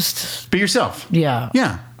 I just Be yourself. Yeah.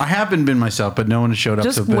 Yeah. I have been myself, but no one has showed up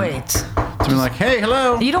just to wait. to be like, hey,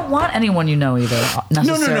 hello. You don't want anyone you know either. No.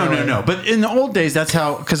 Necessarily. But in the old days, that's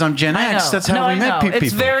how, because I'm Gen I X, know. that's how No, we I met know. people.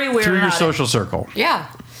 It's very weird Through your not- social circle, Yeah.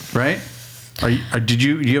 right? Do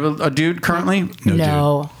you have a dude currently?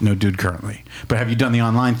 No. Dude. No dude currently. But have you done the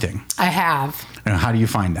online thing? I have. And how do you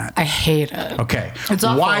find that? I hate it. Okay. It's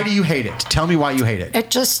awful. Why do you hate it? Tell me why you hate it. It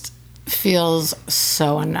just feels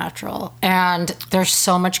so unnatural. And there's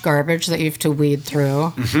so much garbage that you have to weed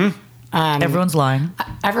through. Mm-hmm. Everyone's lying.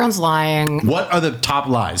 Everyone's lying. What are the top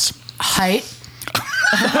lies? Height.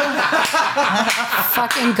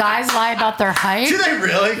 Fucking guys lie about their height. Do they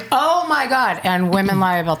really? Oh my God. And women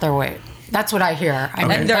lie about their weight. That's what I hear. I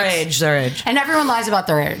mean, And their that's- age. And everyone lies about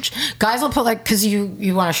their age. Guys will put because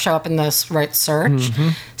you want to show up in this right search. Mm-hmm.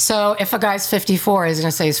 So if a guy's 54, he's going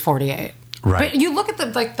to say he's 48. Right. But you look at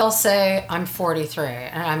they'll say I'm 43,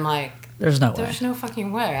 and I'm like, There's no way. there's no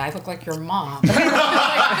fucking way. I look like your mom.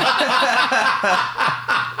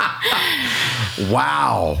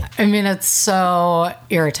 Wow. I mean, it's so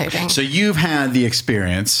irritating. So you've had the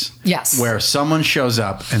experience, Yes. where someone shows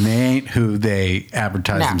up and they ain't who they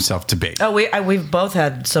advertise No. themselves to be. Oh, we've both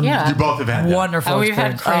had some Yeah. You both have had that. wonderful. We've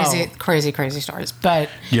had experience. crazy stories, but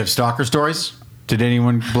You have stalker stories? Did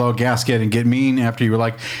anyone blow a gasket and get mean after you were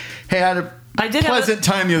like, "Hey, I I did have pleasant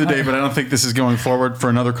time the other day, but I don't think this is going forward for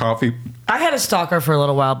another coffee. I had a stalker for a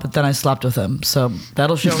little while, but then I slept with him, so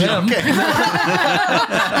that'll show him. Okay.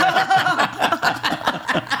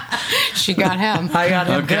 She got him. I got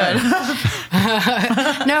him Okay.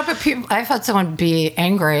 good. No, but I've had someone be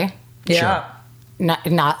angry, Yeah.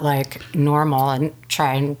 not like normal, and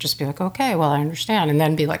try and just be like, okay, well, I understand, and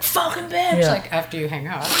then be like, fucking bitch, Yeah. like after you hang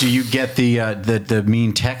up. Do you get the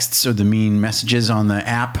mean texts or the mean messages on the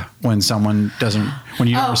app when someone doesn't, when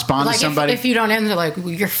you don't respond like to somebody? If you don't end, they're like, well,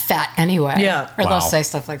 you're fat anyway. Yeah. Or Wow. they'll say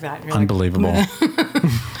stuff like that. And you're Unbelievable.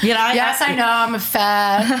 You know, yes, I know, I'm a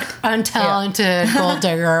fat, untalented gold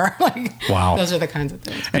digger. Like, Wow. those are the kinds of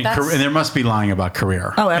things. But And, that's- and there must be lying about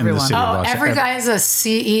career. Oh, in the everyone. city of Oh, Los every Angeles. guy is a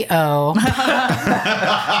CEO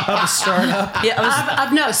Yeah, I was,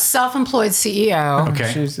 of no self-employed CEO.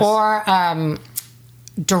 Okay. Jesus. Or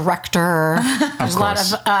director. There's a lot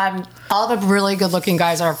course. of all the really good-looking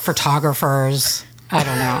guys are photographers. I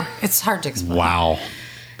don't know. It's hard to explain. Wow.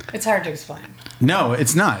 It's hard to explain. No,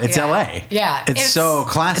 it's not. It's Yeah. LA. Yeah, It's it's- so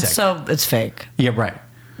classic. it's fake. yeah, right.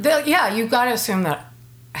 Yeah, you've got to assume that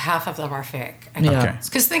half of them are fake. Yeah. Okay.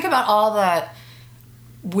 Because think about all the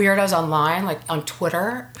weirdos online, like on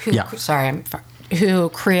Twitter, who Yeah. who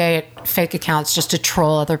create fake accounts just to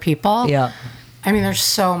troll other people. Yeah. I mean, there's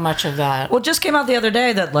so much of that. Well, it just came out the other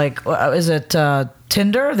day that, like, is it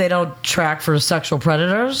Tinder? They don't track for sexual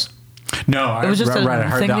predators. No, I, was just a right, I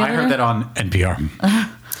heard thing that. the I other heard day? that on NPR.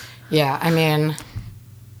 Yeah, I mean,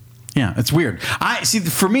 Yeah, it's weird. I see.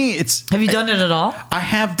 For me, it's. Have you done it at all? I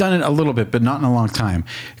have done it a little bit, but not in a long time.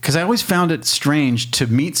 Because I always found it strange to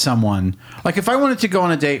meet someone. Like, if I wanted to go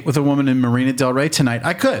on a date with a woman in Marina Del Rey tonight,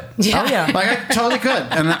 I could. Yeah. Oh, yeah. Like, I totally could.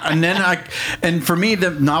 And for me,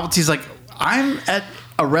 the novelty is like, I'm at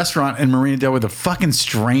a restaurant in Marina Del with a fucking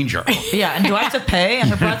stranger. Yeah, and do I have to pay? And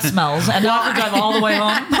her breath smells. And now I have to drive all the way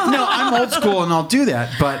home. No, I'm old school and I'll do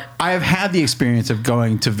that, but I have had the experience of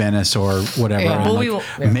going to Venice or whatever, Yeah. and Well, like we will-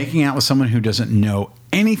 yeah. making out with someone who doesn't know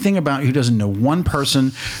anything about, who doesn't know one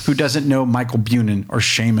person, who doesn't know Michael Bunin or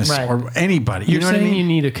Seamus Right. or anybody. You You're know what I saying mean? you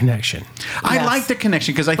need a connection. I Yes. like the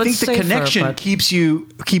connection because I But think the safer, connection but-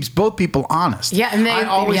 keeps both people honest. Yeah, and I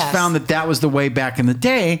always yes. found that was the way back in the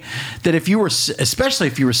day. That if you were, especially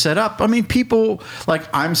if you were set up, I mean, people like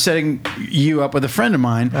I'm setting you up with a friend of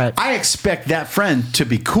mine. Right. I expect that friend to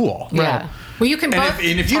be cool. yeah. Well, you can And both.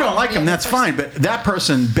 if you don't like him, that's fine. But that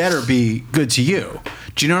person better be good to you.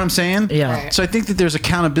 Do you know what I'm saying? Yeah. Right. So I think that there's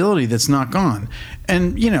accountability that's not gone.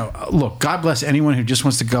 And look, God bless anyone who just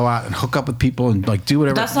wants to go out and hook up with people and like do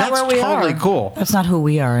whatever. That's not where we are. totally cool. That's not who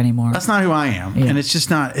we are anymore. That's not who I am. Yeah. And it's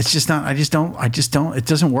just not. I just don't. It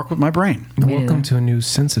doesn't work with my brain. Welcome to a new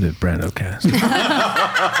sensitive Brandocast.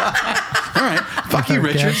 All right. Fuck you,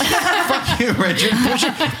 Richard. Fuck you, Richard.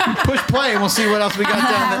 Push play, and we'll see what else we got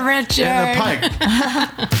down the, Richard. down the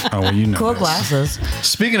pike. Oh, well, you know. Cool this. glasses.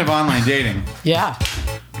 Speaking of online dating, Yeah.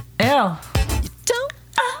 Ew.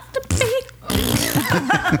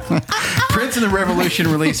 Prince and the Revolution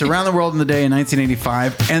released Around the World in the Day in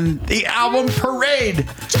 1985, and the album Parade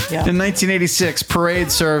Yeah. in 1986.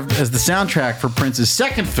 Parade served as the soundtrack for Prince's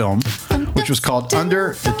second film, which was called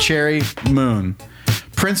Under the Cherry Moon.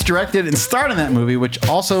 Prince directed and starred in that movie, which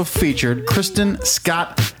also featured Kristen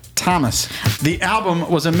Scott Thomas. The album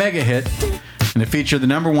was a mega hit, and it featured the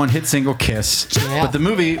 #1 hit single "Kiss." Yeah. But the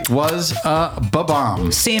movie was a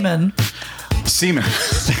bomb. Semen. Semen.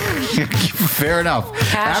 Fair enough.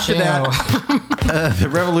 Cashew. After that, the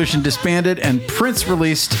Revolution disbanded, and Prince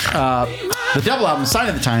released the double album "Sign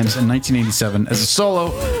of the Times" in 1987 as a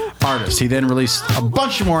solo artist. He then released a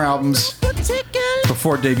bunch of more albums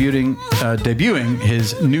before debuting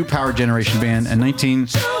his New Power Generation band in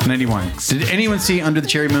 1991. Did anyone see Under the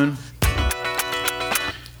Cherry Moon?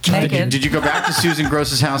 Naked. Did you go back to Susan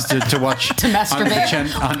Gross's house to watch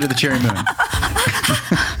masturbate? Under the Cherry Moon?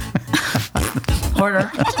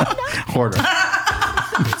 Hoarder. Hoarder.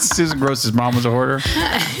 Susan Gross's mom was a hoarder?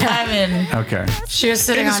 I mean, Okay. She was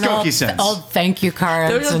sitting In a on Skokie sense. old thank you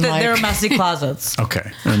cards. and there were like, messy closets.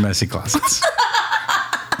 Okay. They're messy closets.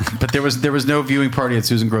 But there was no viewing party at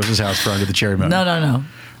Susan Gross's house for Under the Cherry Moon. No.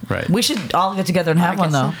 Right. We should all get together and have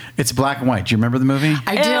one, guess though. It's black and white. Do you remember the movie?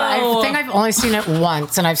 I do. I Ew. think I've only seen it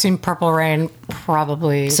once, and I've seen Purple Rain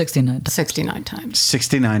probably 69. 69 times.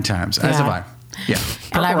 69 times. As Yeah. have I. Yeah.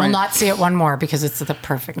 And I Purple will Rain- not see it one more because it's the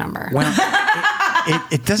perfect number. Well,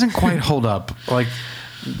 it doesn't quite hold up. Like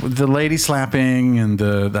the lady slapping and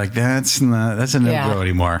the like. That's a no-go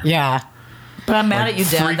anymore. Yeah. But I'm mad at you,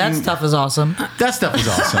 Dad. That freaking- stuff is awesome. That stuff is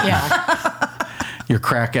awesome. Yeah. Your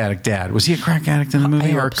crack addict dad. Was he a crack addict in the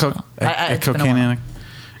movie I or hope so. a It's been a cocaine while. addict?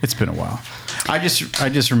 It's been a while. I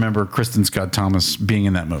just remember Kristen Scott Thomas being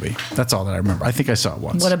in that movie. That's all that I remember. I think I saw it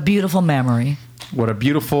once. What a beautiful memory. What a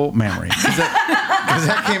beautiful memory. Because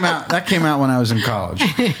that came out when I was in college.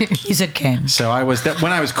 He said Kane. So I was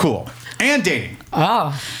when I was cool and dating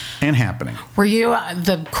Oh. and happening. Were you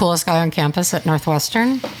the coolest guy on campus at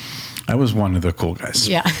Northwestern? I was one of the cool guys.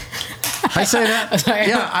 Yeah. I say that. Sorry.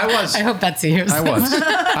 Yeah, I was. I hope Betsy hears I this. was.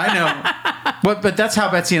 I know. But that's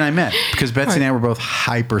how Betsy and I met, because Betsy and I were both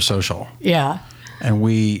hyper social. Yeah. And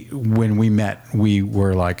when we met, we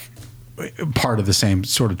were like part of the same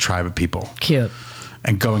sort of tribe of people. Cute.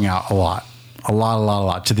 And going out a lot,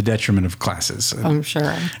 to the detriment of classes. I'm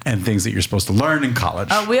sure. And things that you're supposed to learn in college.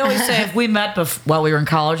 We always say if we met while we were in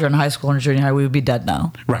college or in high school or junior high, we would be dead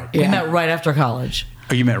now. Right. We Yeah. met right after college.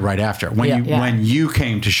 Oh, you met right after when you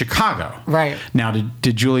came to Chicago. Right. Now,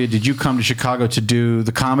 did Julia? Did you come to Chicago to do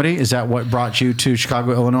the comedy? Is that what brought you to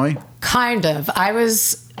Chicago, Illinois? Kind of. I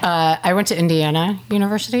went to Indiana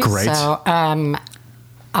University. Great. So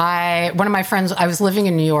one of my friends, I was living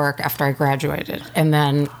in New York after I graduated. And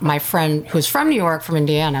then my friend who was from New York, from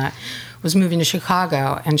Indiana, was moving to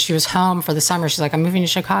Chicago. And she was home for the summer. She's like, I'm moving to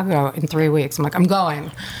Chicago in 3 weeks. I'm like, I'm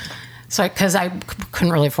going. So, because I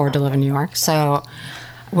couldn't really afford to live in New York. So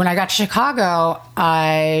when I got to Chicago,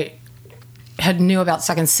 I knew about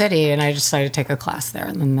Second City, and I decided to take a class there,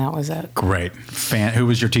 and then that was it. Great. Who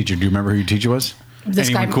was your teacher? Do you remember who your teacher was?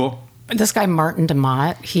 Anyone cool? This guy, Martin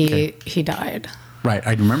DeMott, he died. Right,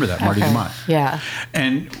 I remember that, Marty Okay. DeMott. Yeah.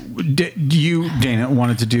 And you, Dana,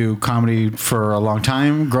 wanted to do comedy for a long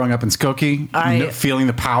time, growing up in Skokie, feeling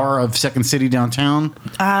the power of Second City downtown?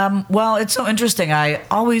 Well, it's so interesting. I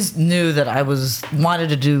always knew that I wanted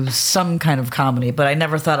to do some kind of comedy, but I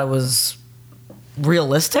never thought it was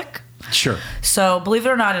realistic. Sure. So, believe it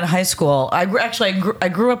or not, in high school, I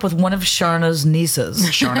grew up with one of Sharna's nieces.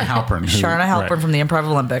 Sharna Halpern. Sharna Halpern right. from the Improv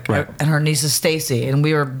Olympic, Right. and her niece is Stacy, and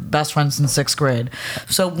we were best friends in 6th grade.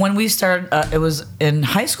 So when we started, it was in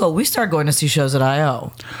high school, we started going to see shows at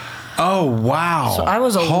I.O. Oh, wow. So I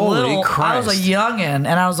was Holy Christ. I was a youngin', and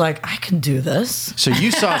I was like, I can do this. So you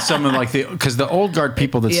saw some of because the old guard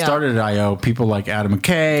people that Yeah. started at I.O., people like Adam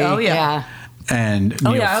McKay. Oh, yeah. Yeah. And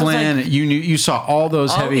Neil yeah, I was Flynn, like- you saw all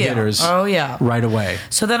those heavy yeah. hitters Oh, yeah. right away.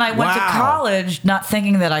 So then I went to Wow. college not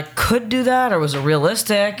thinking that I could do that or was it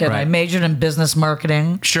realistic, and I Right. majored in business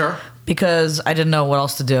marketing. Sure. Because I didn't know what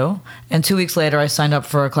else to do. And 2 weeks later, I signed up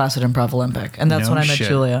for a class at Improv Olympic. And that's No when I met shit.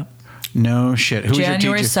 Julia. No shit. Who was your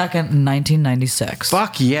January teacher? 2nd, 1996.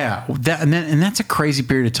 Fuck yeah. And that's a crazy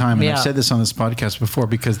period of time. And Yeah. I've said this on this podcast before,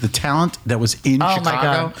 because the talent that was in Oh, my Chicago,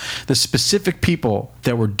 God. the specific people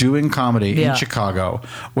that were doing comedy Yeah. in Chicago,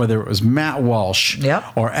 whether it was Matt Walsh Yep.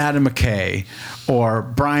 or Adam McKay or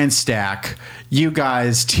Brian Stack, you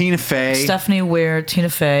guys, Tina Fey, Stephanie Weir, Tina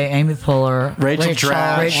Fey, Amy Puller, Rachel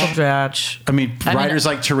Dratch. Rachel Dratch. I mean, writers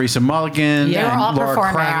like Teresa Mulligan, Yeah. They were and all Laura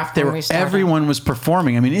performing Kraft. when we started. Everyone was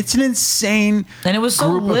performing. I mean, it's an insane And it was so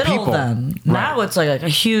group of little people. then. Now Right. it's like a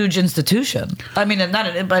huge institution. I mean,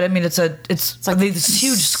 but I mean, it's like this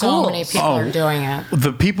huge So school. many people Oh. are doing it.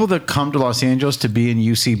 The people that come to Los Angeles to be in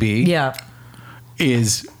UCB Yeah,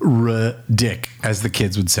 is ridic, as the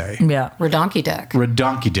kids would say. yeah. Redonky dick.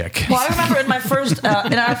 Redonky dick. Well, I remember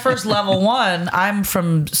in our first level one, I'm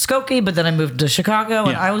from Skokie, but then I moved to Chicago,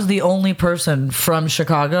 and Yeah. I was the only person from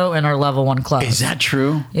Chicago in our level one class. Is that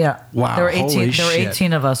true? Yeah. Wow. There were Holy 18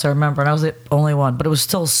 shit. of us, I remember, and I was the only one, but it was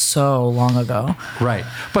still so long ago. Right.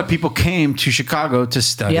 But people came to Chicago to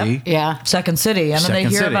study. Yep. Yeah. Second City. And then they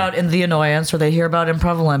Second hear City. about In the Annoyance, or they hear about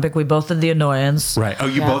Improv Olympic. We both did The Annoyance. Right. Oh,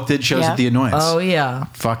 you Yeah. both did shows Yeah. at The Annoyance. Oh, yeah.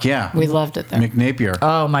 Fuck yeah. We loved it there. Mick Napier.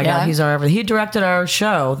 Oh my Yeah. God, he's our everything. He directed our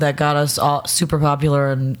show that got us all super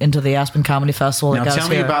popular and into the Aspen Comedy Festival. Now that got tell us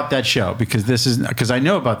me here. about that show, because I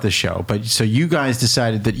know about this show, but so you guys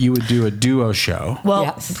decided that you would do a duo show. Well,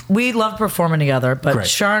 Yes. we loved performing together, but Great.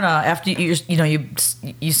 Sharna, after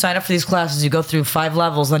you sign up for these classes, you go through 5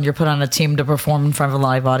 levels, then you're put on a team to perform in front of a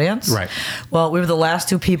live audience. Right. Well, we were the last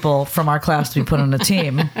 2 people from our class to be put on a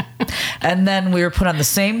team, and then we were put on the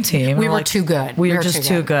same team. We and were too good. We We were were just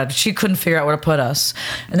too too good. She couldn't figure out where to put us,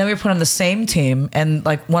 and then we were put on the same team. And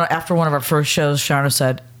after one of our first shows, Sharna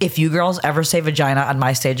said, "If you girls ever say vagina on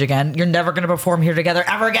my stage again, you're never going to perform here together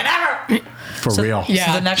ever again, ever." For real. yeah.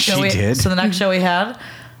 So the next She show did? So the next show we had,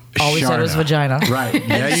 all we said was Sharna. vagina. Right.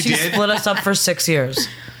 Yeah, And you she did. split us up for 6 years.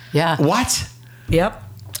 Yeah. What? Yep.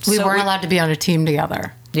 We So weren't allowed to be on a team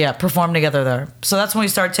together. Yeah, perform together there. So that's when we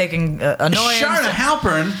started taking Annoyance. Sharna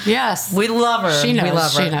Halpern. Yes. We love her. She knows. We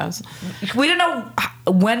love her. She knows. We didn't know.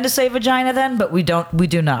 when to say vagina then, but we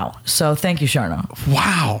do now. So thank you, Sharna.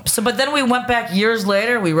 Wow. So, but then we went back years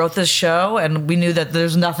later. We wrote this show, and we knew that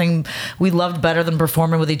there's nothing we loved better than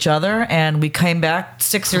performing with each other. And we came back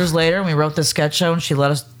 6 years later, and we wrote this sketch show, and she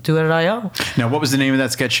let us do it at I.O. Now, what was the name of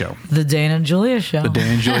that sketch show? The Dana and Julia Show. The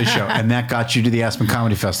Dana and Julia Show. And that got you to the Aspen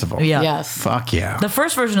Comedy Festival. Yeah. Yes. Fuck yeah. The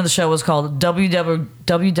first version of the show was called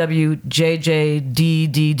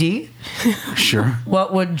WWJJDDD. Sure.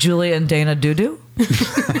 What would Julia and Dana do? But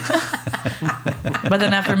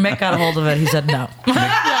then after Mick got a hold of it, he said no.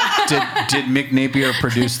 Did Mick Napier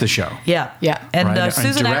produce the show? Yeah. Yeah. And Right. And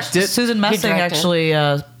Susan direct it? Susan Messing directed. actually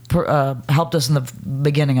helped us in the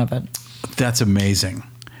beginning of it. That's amazing.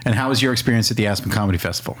 And how was your experience at the Aspen Comedy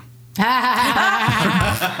Festival?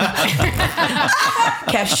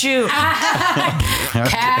 Cashew.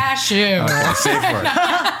 Cashew. Safe word.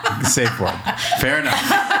 Safe word. Fair enough.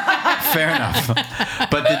 Fair enough.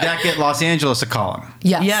 But did that get Los Angeles a calling?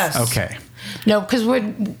 Yes. Yes. Okay. No, because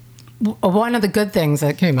one of the good things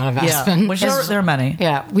that came out of Aspen. Yeah. Which there are many.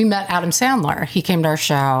 Yeah, we met Adam Sandler. He came to our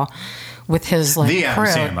show with his like The Adam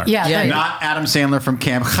crew. Sandler. Yeah, Not Adam Sandler from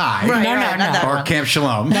Camp High. Right, No, right, no, not that Or one. Camp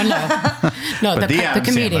Shalom. no, But the Adam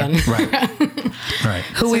comedian. Sandler. Right. Right.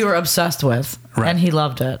 Who we were obsessed with, Right. and he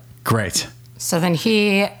loved it. Great. So then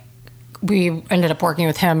we ended up working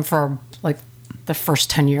with him for like the first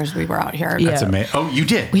 10 years we were out here. Yeah. That's amazing. Oh, you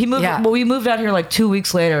did? He moved. Yeah. Well, we moved out here like 2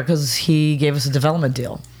 weeks later because he gave us a development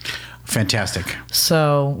deal. Fantastic.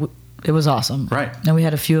 So it was awesome. Right. And we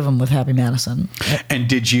had a few of them with Happy Madison. And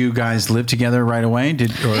did you guys live together right away? Ew.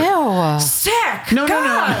 Sick. No, no, no.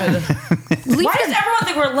 God. Why does everyone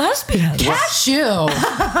think we're lesbians? Cashew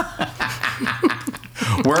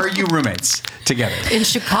Where are you roommates together? in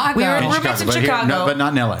Chicago. We were In roommates in but here- Chicago. no, but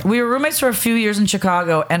not in LA. We were roommates for a few years in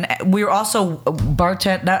Chicago, and we were also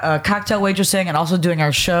cocktail waitressing and also doing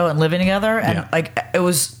our show and living together. And Yeah. like it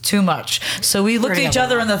was too much. So we looked at each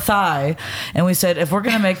other in the thigh, and we said, if we're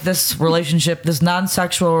gonna make this relationship, this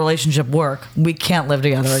non-sexual relationship work, we can't live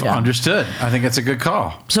together again. Understood. I think that's a good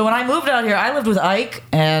call. So when I moved out here, I lived with Ike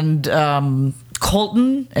and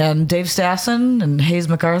Colton and Dave Stassen and Hayes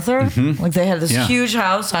MacArthur. Like they had this Yeah. huge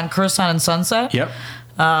house on Curacao and Sunset. Yep.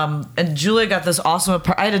 And Julia got this awesome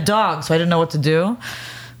apartment. I had a dog, so I didn't know what to do.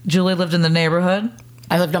 Julia lived in the neighborhood.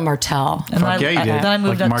 I lived on Martell. And Fuck yeah, you did. Then I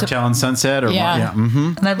moved like up Martell and Sunset? Or Yeah.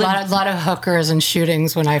 Mm-hmm. and I A lived, lot of hookers and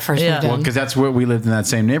shootings when I first Yeah. moved in. Well, because that's where we lived in that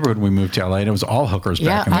same neighborhood when we moved to LA, and it was all hookers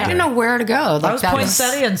yeah, back in the I day. didn't know where to go. Like, I was that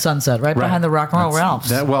Poinsettia and Sunset, right behind the Rock and Roll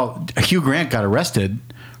Ralphs. Well, Hugh Grant got arrested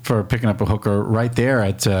for picking up a hooker right there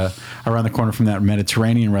at around the corner from that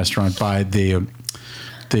Mediterranean restaurant by the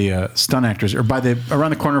stunt actors, or around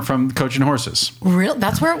the corner from Coach and Horses. Real?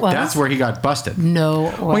 That's where it was. That's where he got busted.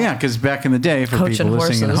 No. Well, yeah, because back in the day, for Coach people and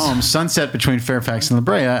listening at Horses. home, Sunset between Fairfax and La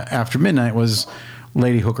Brea after midnight was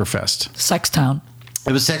Lady Hooker Fest. Sextown.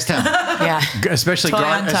 It was Sextown. Yeah. Especially, Toy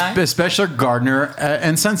on time. especially Gardner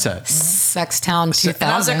and Sunset. Sextown And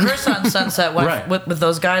I was at 2000. Curacao and Sunset when, Right. with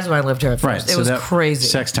those guys when I lived here at first. It was crazy.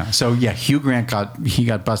 Sextown. So yeah, Hugh Grant got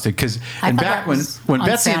busted because I and thought back that when was when on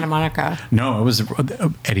Betsy Santa Monica. No, it was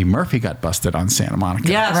Eddie Murphy got busted on Santa Monica.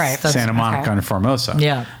 Yes, Right. that's- Santa Monica okay. and Formosa.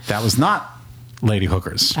 Yeah. that was not Lady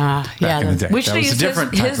Hookers. Yeah, back in the day. We That should was a use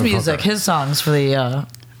different type his of music, hooker. his songs for the.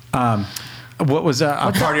 What was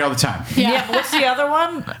a party all the time? Yeah. What's the other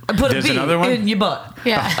one? Put There's a bee another one? in your butt.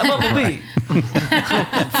 Yeah. A bumblebee.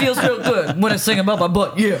 Feels real good when I sing about my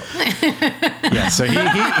butt. Yeah. Yeah, so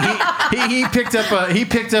he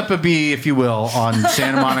picked up a bee, if you will, on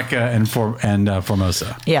Santa Monica and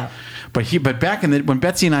Formosa. Yeah. But back when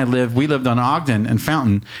Betsy and I we lived on Ogden and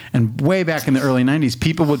Fountain, and way back in the early '90s,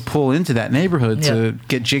 people would pull into that neighborhood to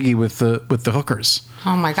get jiggy with the hookers.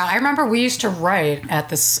 Oh my God. I remember we used to write at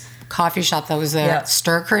this coffee shop that was there, Yeah.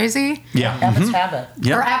 Stir Crazy. Yeah, Abbott's Habit.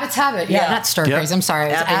 Yep. Or Abbott's Habit. Yeah, Yeah. not Stir Yep. Crazy. I'm sorry.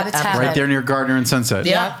 It was Abbott's Abbott's Habit. right there near Gardner and Sunset.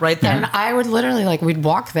 Yeah, right there. And I would literally we'd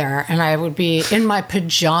walk there and I would be in my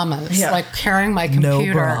pajamas, Yeah. carrying my No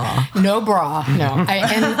computer. bra. No bra. No.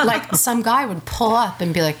 And some guy would pull up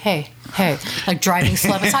and be like, hey, driving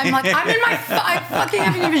slow. So I'm like, I fucking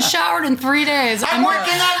haven't even showered in 3 days. I'm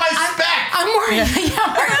working on my spec. I'm working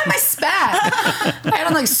on my spec. I had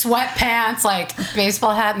on sweatpants,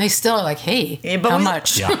 baseball hat, and they still are like, hey, but how we-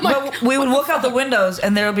 much? Yeah. I'm like, But we would look out the windows,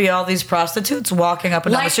 and there would be all these prostitutes walking up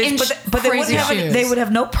and down the Like streets. in But they wouldn't crazy have shoes. they would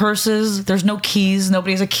have no purses. There's no keys.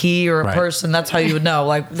 Nobody has a key or a Right. purse, and that's how you would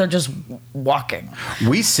know. They're just walking.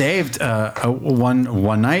 We saved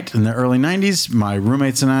one night in the early '90s. My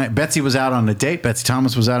roommates and I. Betsy was out on a date. Betsy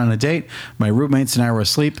Thomas was out on a date. My roommates and I were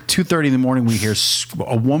asleep. 2:30 in the morning, we hear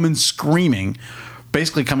a woman screaming,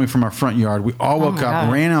 basically coming from our front yard. We all woke up,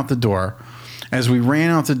 God. ran out the door, As we ran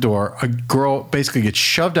out the door, a girl basically gets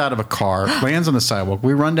shoved out of a car, lands on the sidewalk.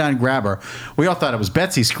 We run down and grab her. We all thought it was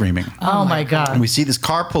Betsy screaming. Oh my God. And we see this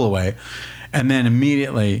car pull away, and then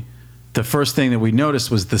immediately the first thing that we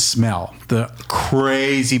noticed was the smell, the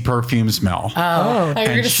crazy perfume smell. Oh.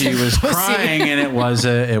 And she was crying, and it was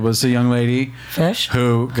a young lady Fish?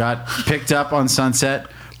 who got picked up on Sunset,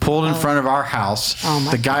 pulled in front of our house. Oh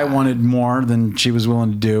my the guy God. wanted more than she was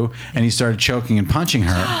willing to do, and he started choking and punching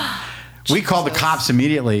her. We called the cops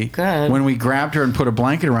immediately. Good. When we grabbed her and put a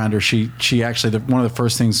blanket around her, she actually, one of the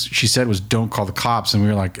first things she said was, "Don't call the cops." And we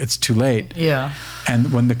were like, "It's too late." Yeah.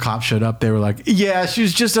 And when the cops showed up, they were like, "Yeah, she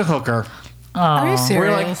was just a hooker." Are you We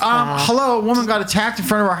serious? were like, "Hello, a woman got attacked in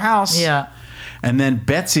front of our house." Yeah. And then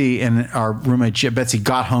Betsy and our roommate Betsy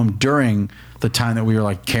got home during the time that we were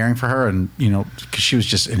like caring for her, and because she was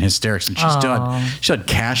just in hysterics, and she had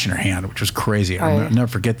cash in her hand, which was crazy. I'll never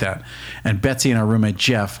forget that. And Betsy and our roommate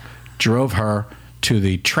Jeff drove her to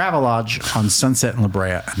the Travelodge on Sunset and La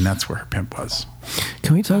Brea, and that's where her pimp was.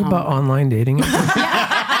 Can we talk about online dating?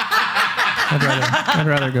 I'd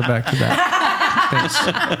rather go back to that. Thanks.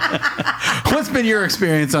 What's been your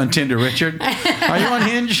experience on Tinder, Richard? Are you on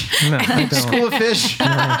Hinge? No, I don't. School of Fish?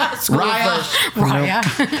 Raya?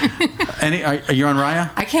 Raya. Are you on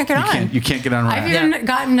Raya? I can't get on. You can't get on Raya. I've even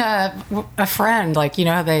gotten a friend, like, you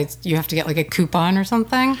have to get like a coupon or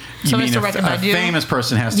something. You Somebody mean to a recommend you? famous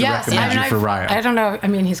person has to recommend you for Raya? I don't know. I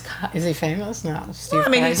mean, is he famous? No. Steve, I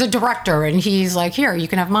mean, he's a director, and he's like, here, you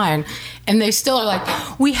can have mine. And they still are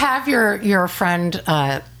like, we have your friend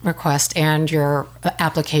request and your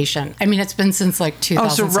application. I mean, it's been since like 2017. Oh,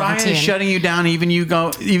 so Raya is shutting you down even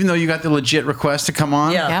though you got the legit request to come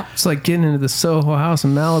on? Yeah. Yep. It's like getting into the Soho House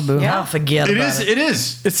in Malibu. Yeah. Forget It about is. it. It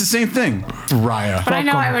is. It's the same thing. Raya. But I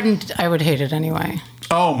know I would hate it anyway.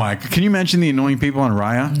 Oh my! Can you mention the annoying people on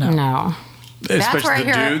Raya? No. That's Especially where I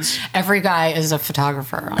the hear dudes. every guy is a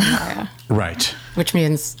photographer on Raya, Right. which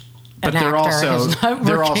means But an they're actor also is not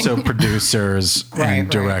they're working. also producers Right, and right.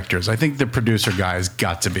 directors. I think the producer guy has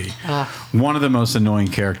got to be one of the most annoying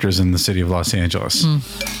characters in the city of Los Angeles.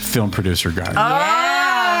 Film producer guy.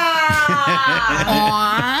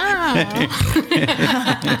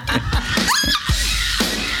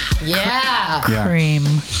 Yeah. Yeah. Cream.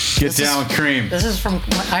 Get down with Cream. This is from,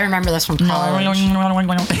 I remember this from college.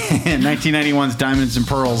 1991's Diamonds and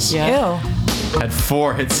Pearls Yeah. Ew. had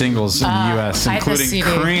 4 hit singles in the U.S., I had the including CD.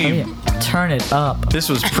 Cream. Turn it up. This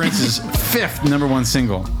was Prince's 5th #1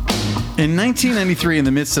 single. In 1993, in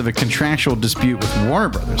the midst of a contractual dispute with Warner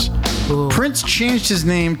Brothers, Prince changed his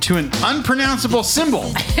name to an unpronounceable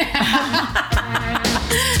symbol.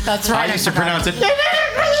 That's right. I used to pronounce it.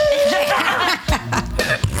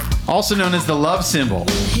 Also known as the love symbol.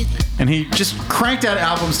 And he just cranked out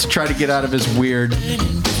albums to try to get out of his weird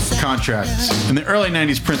contracts. In the early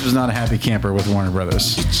 90s, Prince was not a happy camper with Warner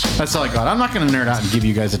Brothers. That's all I got. I'm not going to nerd out and give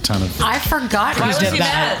you guys a ton of... I forgot Why he was did he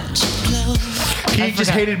that. mad? He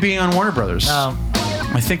just hated being on Warner Brothers. Oh.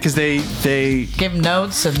 I think because they Give him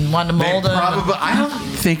notes and wanted to They mold him. probably, I don't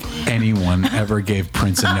think anyone ever gave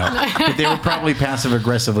Prince a note. But they were probably passive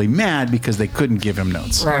aggressively mad because they couldn't give him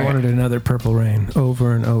notes. I Right. wanted another Purple Rain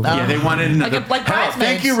over and over. Yeah, they wanted another. Like Hell, Bridesmaids.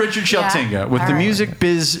 thank you, Richard Sheltinga. Yeah. With All the right. music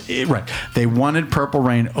biz, right. They wanted Purple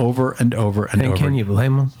Rain over and over and And over. can you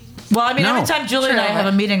blame them? Well, I mean, No. every time Julie and I True. have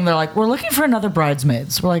a meeting, they're like, we're looking for another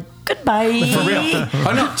Bridesmaids. We're like, goodbye. For real?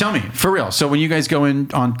 Oh, no, tell me. For real. So when you guys go in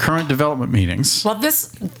on current development meetings, Well, it's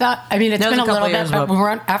There been was a a little couple bit, years but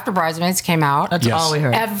ago. after Bridesmaids came out, That's Yes. all we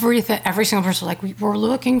heard. every single person was like, we're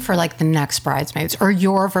looking for like the next Bridesmaids or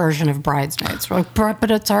your version of Bridesmaids. We're like, but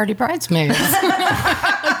it's already Bridesmaids.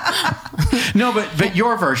 no, but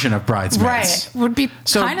your version of Bridesmaids. Right. Would be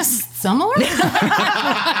So- kind of similar.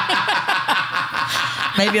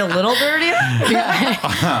 Maybe a little dirtier.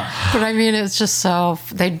 But I mean, it's just so,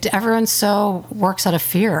 everyone so works out of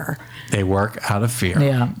fear. They work out of fear.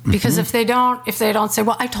 Yeah. Because if they don't say,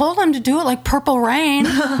 well, I told him to do it like Purple Rain,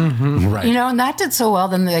 Right. and that did so well,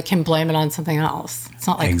 then they can blame it on something else. It's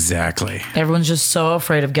not like, Exactly. Everyone's just so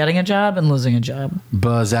afraid of getting a job and losing a job.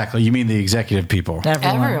 Exactly. You mean the executive people?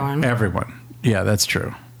 everyone. Everyone. Yeah, that's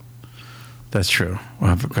true. That's true.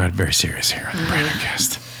 Well, I've got very serious here on the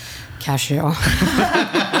podcast. Cashew.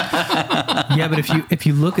 Yeah, but if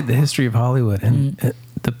you look at the history of Hollywood and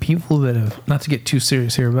the people that have, not to get too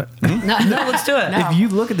serious here, but No, let's do it. if you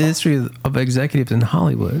look at the history of executives in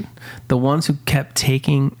Hollywood, the ones who kept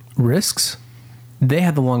taking risks, they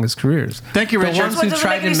had the longest careers. Thank you, The Richard. ones What who doesn't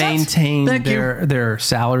tried make to any sense. maintain Thank you. their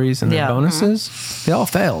salaries and their Yeah. bonuses, they all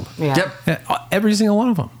failed. Yeah. Yep. Every single one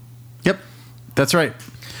of them. Yep. That's right.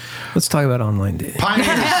 Let's talk about online dating.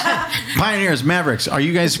 Pioneers, Mavericks. Are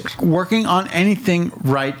you guys working on anything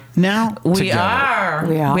right now? We together? are.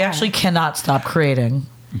 We are. We actually cannot stop creating.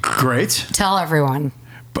 Great. Tell everyone.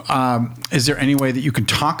 Is there any way that you can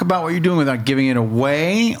talk about what you're doing without giving it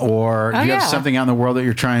away, or do you have yeah. something out in the world that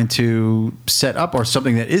you're trying to set up, or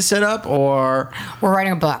something that is set up, or We're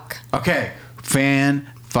writing a book. okay,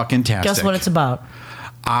 fan-fucking-tastic. Guess what it's about?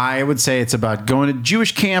 I would say it's about going to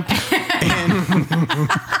Jewish camp and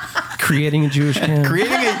Creating a Jewish camp.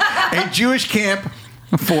 creating a Jewish camp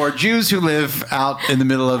for Jews who live out in the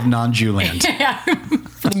middle of non-Jew land.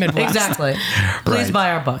 For the Midwest. Exactly. Please Right.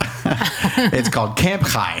 buy our book. It's called Camp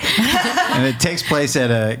Chai, and it takes place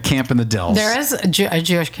at a camp in the Dells. There is a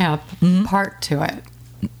Jewish camp part to it.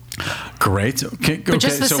 Great. Okay,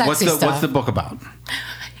 just the so what's sexy the what's stuff. the book about?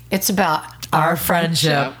 It's about Our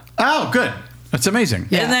friendship. Oh, good. That's amazing.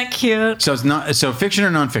 Yeah. Isn't that cute? So it's not fiction or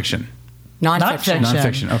nonfiction? nonfiction.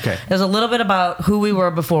 Nonfiction. Okay. There's a little bit about who we were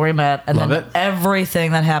before we met and Love then it.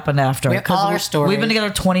 everything that happened after. We have 'Cause all our stories. We've been together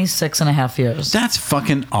 26 and a half years. That's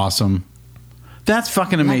fucking awesome. That's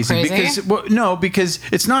fucking amazing. crazy? Because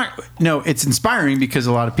it's not. No, it's inspiring because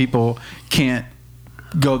a lot of people can't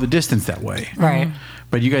go the distance that way. Right.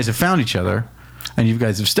 But you guys have found each other, and you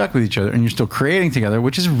guys have stuck with each other, and you're still creating together,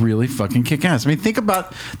 which is really fucking kick-ass. I mean, think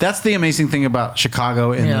about that's the amazing thing about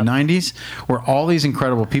Chicago in Yeah. the '90s, where all these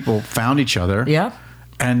incredible people found each other. Yeah.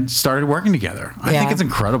 And started working together. I Yeah. think it's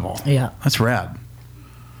incredible. Yeah. That's rad.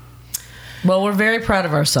 Well, we're very proud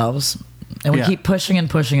of ourselves. And we Yeah. keep pushing and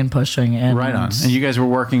pushing and pushing. And Right on. And you guys were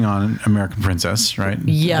working on American Princess, right?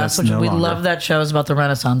 yes, That's which no we longer- love that show. It's about the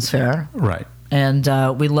Renaissance Fair. Right. And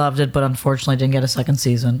we loved it, but unfortunately didn't get a second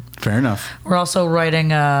season. Fair enough. We're also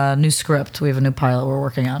writing a new script. We have a new pilot we're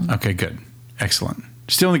working on. Okay, good. Excellent.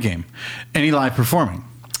 Still in the game. Any live performing?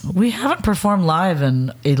 We haven't performed live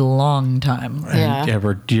in a long time. Yeah.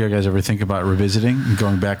 Do you guys ever think about revisiting and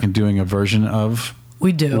going back and doing a version of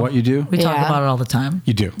We do. what you do? We talk Yeah. about it all the time.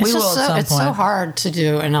 You do. We It's will just at some it's so point. hard to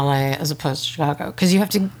do in LA as opposed to Chicago because you have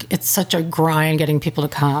to. It's such a grind getting people to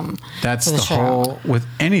come. That's to the show. whole with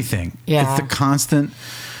anything. Yeah.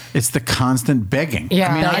 It's the constant begging. Yeah.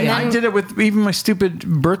 I mean, And I then- did it with even my stupid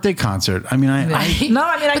birthday concert. I mean, I No, I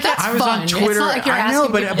mean, But that's I was fun. on Twitter. It's not like you're I know,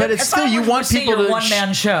 asking but people- but it's still you want people to one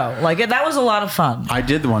man show. Like that was a lot of fun. I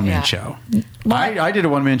did the one man Yeah. show. I did a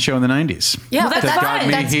one man show in the '90s. Yeah, Well, but that's that fine. got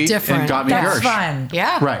me That's heat different. and got me That's Gersh. fine.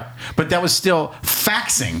 Yeah. Right, but that was still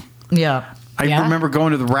faxing. Yeah. I Yeah. remember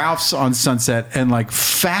going to the Ralphs on Sunset and like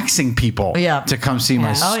faxing people Yeah. to come see my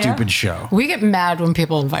Yeah. Oh, yeah. stupid show. We get mad when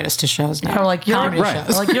people invite us to shows now. Or like you're Comedy Right.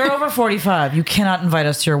 shows. like you're over 45. You cannot invite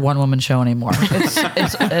us to your one woman show anymore.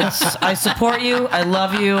 It's I support you. I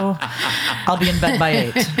love you. I'll be in bed by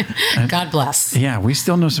 8. God bless. Yeah, we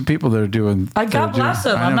still know some people that are doing. God that are doing- bless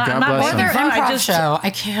them. I know, I'm not- God I'm not bless Or going them. their Fine, I improv just- show. I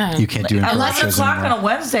can't. You can't do improv 11 shows o'clock anymore. on a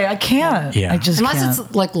Wednesday. I can't. Yeah. I just Unless can't.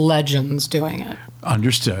 it's like legends doing it.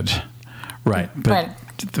 Understood. Right, but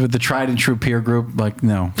the tried and true peer group, like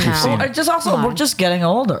no, we've No. seen Well, it. it just also Come on. we're just getting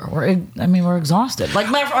older. We're exhausted. Like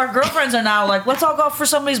our girlfriends are now like, let's all go for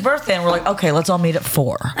somebody's birthday, and we're like, okay, let's all meet at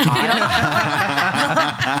 4.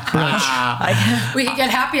 We can get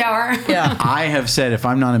happy hour. Yeah. I have said if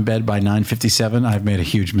I'm not in bed by 9:57, I've made a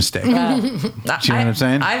huge mistake. Do you know what I'm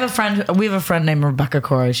saying? I have a friend. We have a friend named Rebecca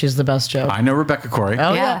Corey. She's the best joke. I know Rebecca Corey.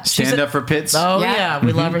 Oh Yeah. yeah, She's Stand a- up for Pitts. Oh Yeah. yeah, we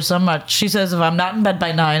Mm-hmm. love her so much. She says if I'm not in bed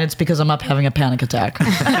by 9, it's because I'm up having a panic attack.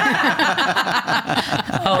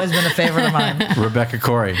 Always been a favorite of mine. Rebecca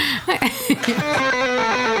Corey.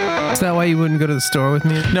 Is that why you wouldn't go to the store with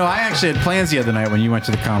me? No, I actually had plans the other night when you went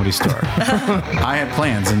to the Comedy Store. I had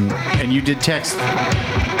plans, and you did text.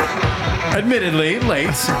 Admittedly, late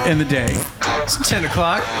in the day. It's 10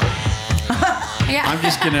 o'clock. Yeah.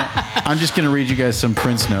 I'm just gonna read you guys some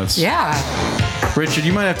Prince notes. Yeah. Richard,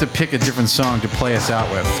 you might have to pick a different song to play us out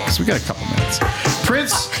with because we got a couple minutes.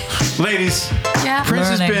 Prince, ladies. Yeah. Prince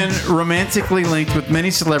Learning. has been romantically linked with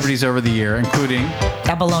many celebrities over the year, including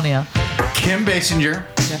Apollonia. Kim Basinger,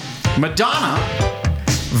 Madonna,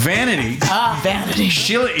 Vanity, Vanity.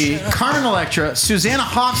 Sheila E., Carmen Electra, Susanna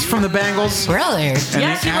Hoffs from the Bangles, Really? and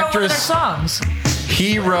Yes, the he wrote one of their actress. songs.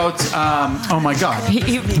 He wrote, oh my God.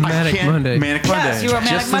 He- Manic Monday. Manic Yes, Monday. you wrote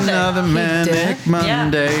Manic Just Monday. another He Manic did?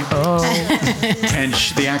 Monday. Oh, And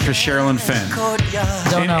the actress Sherilyn Fenn.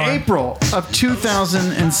 don't In know her. April of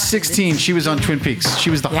 2016, she was on Twin Peaks. She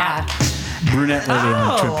was the Yeah. hot brunette lady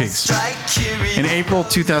on Twin Oh. Peaks. In April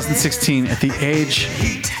 2016, at the age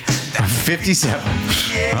of 57,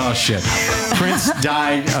 oh shit, Prince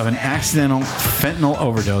died of an accidental fentanyl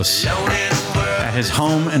overdose at his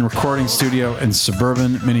home and recording studio in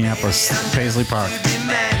suburban Minneapolis, Paisley Park.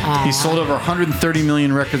 He sold over 130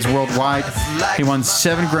 million records worldwide. He won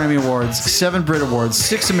 7 Grammy Awards, 7 Brit Awards,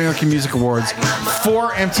 6 American Music Awards,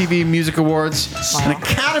 4 MTV Music Awards, an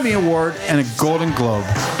Academy Award, and a Golden Globe.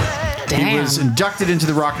 Damn. He was inducted into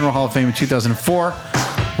the Rock and Roll Hall of Fame in 2004.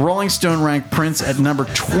 Rolling Stone ranked Prince at number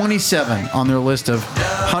 27 on their list of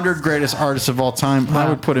 100 greatest artists of all time. I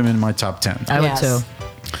would put him in my top 10. I would Yes. too.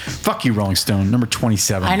 Fuck you, Rolling Stone. Number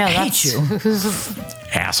 27. I know. hate That's, you. Who's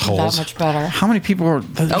Assholes. that much better? How many people are...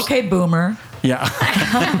 Okay, boomer. Yeah.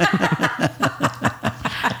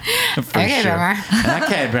 For Okay, sure. Boomer.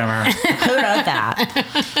 Okay, Boomer. Who wrote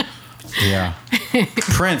that? Yeah.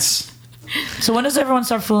 Prince. So when does everyone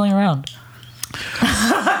start fooling around?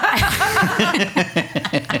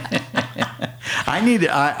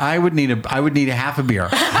 I would need a half a beer,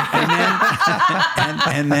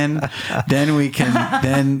 and then we can,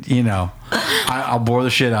 then you know, I'll bore the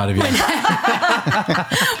shit out of you.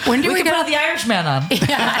 When do We we can get put the Irishman on.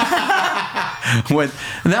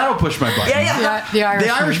 That'll push my button. Yeah. the Irish? The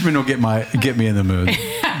Irishman will get me in the mood.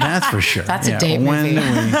 That's for sure. That's a date movie.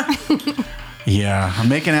 Yeah, I'm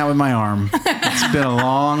making out with my arm. It's been a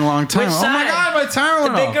long, long time. Which Oh my side? god, my timer The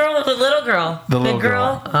went big off. girl or the little girl? The little big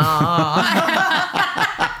girl.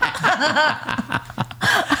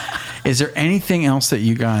 Is there anything else that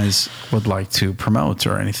you guys would like to promote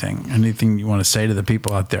or anything? Anything you want to say to the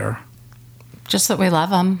people out there? Just that we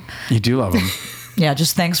love them. You do love them. Yeah,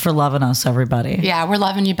 just thanks for loving us, everybody. Yeah, we're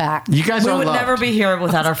loving you back. You guys We are would loved. never be here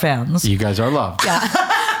without our fans. You guys are loved. Yeah.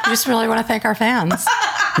 We just really want to thank our fans.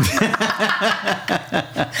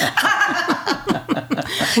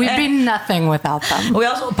 We'd be nothing without them. We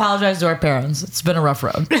also apologize to our parents. It's been a rough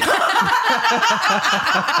road.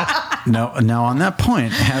 No, now on that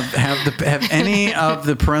point, have any of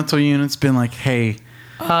the parental units been like, hey,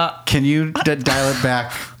 can you dial it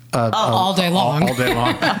back? All day long. All day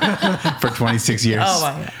long. For 26 years. Oh,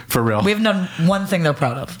 my God. For real. We haven't done one thing they're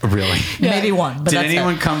proud of. Really. Maybe one, but Did that's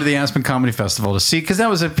anyone it. come to the Aspen Comedy Festival to see? Because that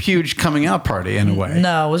was a huge coming out party in a way.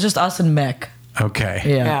 No, it was just us and Mick. Okay.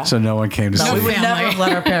 Yeah. So no one came to No, see. we would family. never have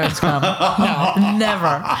let our parents come. No,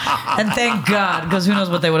 never. And thank God, because who knows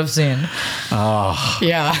what they would have seen.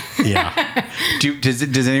 Yeah. Yeah.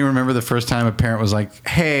 Does anyone remember the first time a parent was like,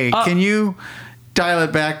 hey, can you dial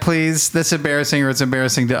it back, please? That's embarrassing, or it's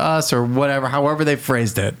embarrassing to us, or whatever, however they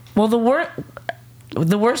phrased it. Well, the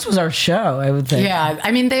worst was our show, I would think. Yeah.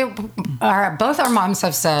 I mean, both our moms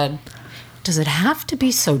have said, does it have to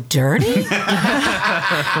be so dirty? Is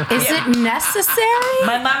it necessary?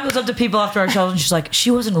 My mom goes up to people after our show and she's like, she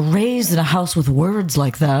wasn't raised in a house with words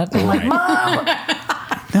like that. I'm like, Mom.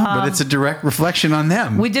 No, but it's a direct reflection on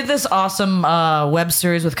them. We did this awesome web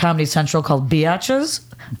series with Comedy Central called Biatches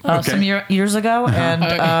some years ago,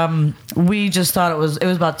 and we just thought it was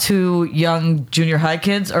about 2 young junior high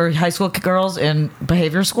kids or high school girls in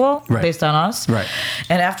behavior school, Right. based on us. Right.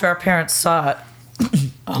 And after our parents saw it,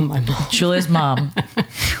 Oh, my mom. Julia's mom,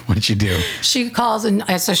 What did you do? She calls and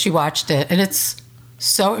so she watched it, and it's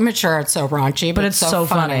so immature, it's so raunchy, but it's so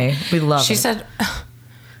funny. We love She it. said,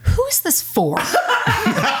 who is this for?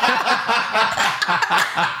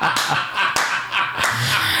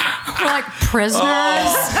 We're like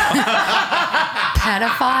prisoners,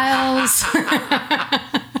 pedophiles.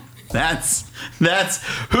 That's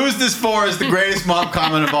who's this for is the greatest mom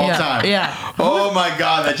comment of all Yeah, time. yeah. Oh my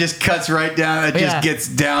god, that just cuts right down. That just Yeah. gets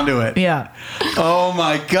down to it. yeah. Oh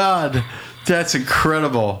my god, that's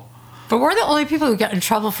incredible. But we're the only people who get in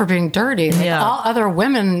trouble for being dirty. Like, Yeah. all other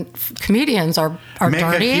women comedians are Make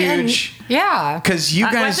a dirty. huge- Yeah. Because you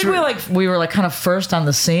I guys think we were like kind of first on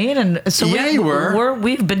the scene, and so Yeah, you were.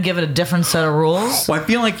 we've been given a different set of rules. Well, I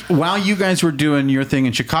feel like while you guys were doing your thing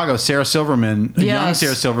in Chicago, Sarah Silverman, young Yes.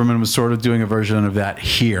 Sarah Silverman, was sort of doing a version of that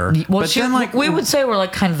here. Well, but then, like, we would say we're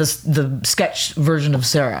like kind of the sketch version of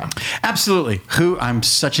Sarah. absolutely. I'm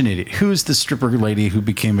such an idiot. Who's the stripper lady who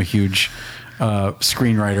became a huge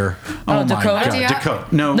screenwriter? Oh, my Dakota? god, Dakota.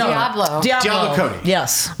 No, Diablo. Diablo Cody.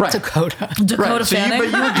 Yes. Right. Dakota. Dakota Right. So Fanning.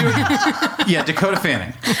 but you were doing, yeah, Dakota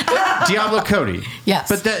Fanning, Diablo Cody. Yes.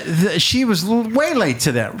 But she was way late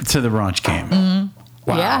to the raunch game.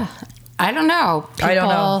 Wow. Yeah. I don't know. I don't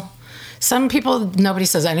know. Some people, nobody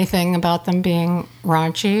says anything about them being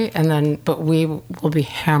raunchy, but we will be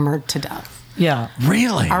hammered to death. Yeah.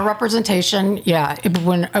 Really? Our representation,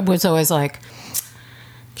 when it was always like,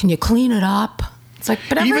 can you clean it up? It's like,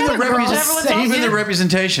 but every other girl, even the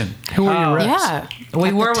representation. Who are your reps? yeah. We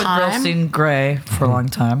At were the with time, Geraldine Gray for a long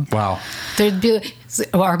time. Wow. There'd be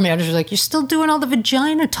our manager's like, you're still doing all the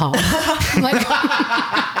vagina talk.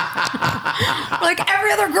 like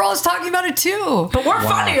every other girl is talking about it too. But we're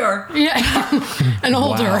funnier. Yeah. And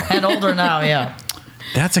older. Wow. And older now, yeah.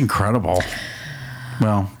 That's incredible.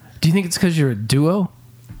 Well, Do you think it's because you're a duo,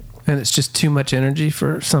 and it's just too much energy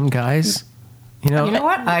for some guys? You know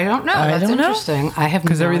what? I don't know. That's don't know. interesting. I have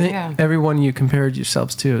because no everything, idea. everyone you compared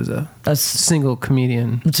yourselves to is a single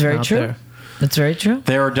comedian. It's very out true. there. That's very true.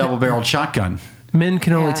 they're a double-barreled shotgun. Men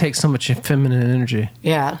can only Yeah. take so much feminine energy.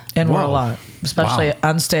 Yeah. And we're a Whoa. lot, especially Wow.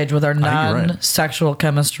 on stage with our you're right. non-sexual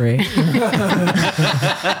chemistry.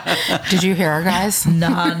 Did you hear her, guys?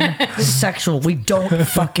 Non-sexual. We don't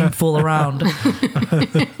fucking fool around.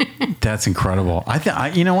 That's incredible.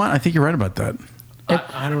 You know what? I think you're right about that.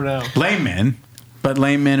 I don't know. Lame men, but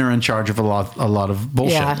lame men are in charge of a lot of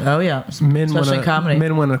bullshit. Yeah. Oh yeah, Men especially want comedy.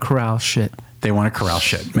 Men want to corral shit. They want to corral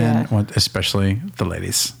shit. Men Yeah. want, especially the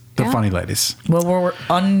ladies, the Yeah. funny ladies. Well, we're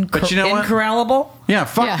But you know what? incorrallable. Yeah,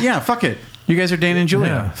 fuck it. You guys are Dana and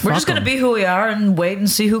Julia. We're just gonna be who we are and wait and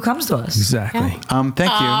see who comes to us. Exactly. Thank you.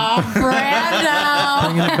 Brando.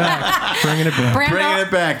 Bringing it back. Bringing it back. Brando, Bringing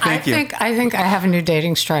it back. Thank you. I think I have a new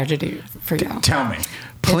dating strategy for you. Tell me.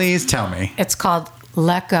 Please tell me. It's called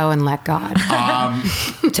Let Go and Let God.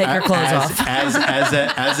 Take your clothes off. As an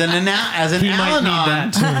Al-Anon,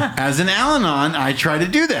 as an Al-Anon, I try to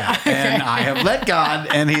do that, and I have let God,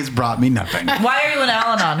 and He's brought me nothing. Why are you an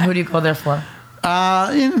Al-Anon? Who do you go there for?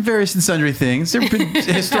 In various and sundry things, there've been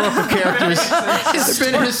historical characters. There've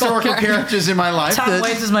been historical characters in my life. Tom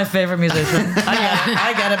Waits is my favorite musician.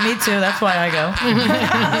 I got it. Me too. That's why I go.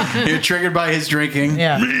 You're triggered by his drinking.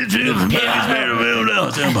 Yeah. Love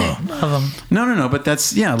him. No. But that's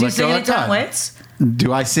Do you let sing go, any let Tom God. Waits?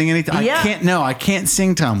 Do I sing anything? Yeah. I can't. No, I can't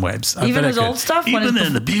sing Tom Waits. I Even bet I his could. old stuff? When it's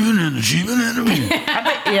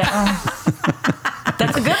yeah.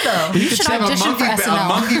 That's good though. You should Have audition for a SNL.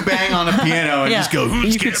 monkey bang on a piano and Yeah. just go.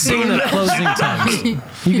 You could sing the closing times.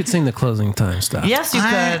 You could sing the closing time stuff. Yes, you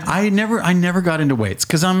could. I never got into Waits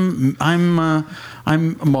because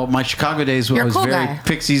well, my Chicago days You're a was cool very guy.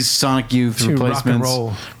 Pixies, Sonic Youth, Too rock and replacements,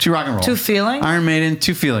 roll. too rock and roll, Too feeling? Iron Maiden,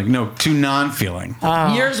 too feeling, no, too non-feeling.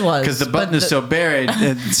 Yours was Because the button is so buried,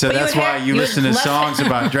 so But you that's why had- you you listen to left- songs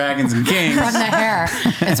about dragons and kings. From the hair.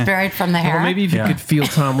 It's buried from the hair. Well, maybe if you Yeah. could feel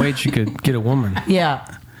Tom Waits, you could get a woman. Yeah.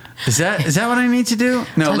 Is that what I need to do?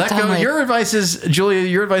 No, Tom- let Tom go. Waits. Your advice is, Julia.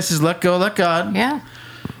 Your advice is let go, let God. Yeah.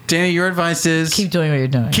 Danny, your advice is Keep doing what you're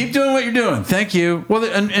doing. keep doing what you're doing. Thank you. Well,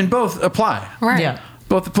 and both apply. Right. Yeah.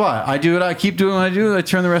 Both apply. I do it. I keep doing what I do. I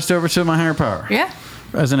turn the rest over to my higher power. Yeah.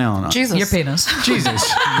 As an Al-Anon. Jesus. Your penis. Jesus.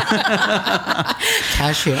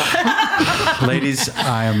 Cashew. Ladies,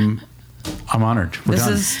 I'm honored. We're This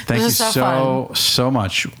done. is- Thank you this is so so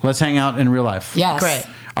much. Let's hang out in real life. Yes. Great.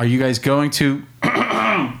 Are you guys going to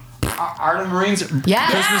Art of the Marines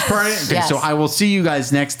Yes. Christmas party? Okay, Yes. so I will see you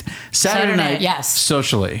guys next Saturday Saturday, night. yes.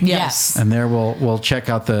 Socially. Yes. And there we'll check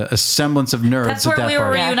out the semblance of nerds That's at were that we were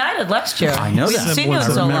party. reunited last year. I know we that. haven't seen you in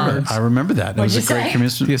so long. I remember that. It was a you great say?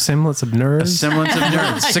 community. The semblance of nerds. Semblance of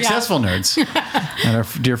nerds, successful nerds, at our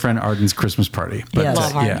dear friend Arden's Christmas party. But Yes.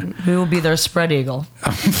 Love yeah, Arden. We will be their spread eagle.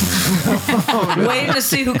 Waiting to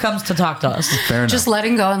see who comes to talk to us. fair enough. Just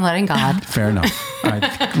letting go and letting God. Fair enough. All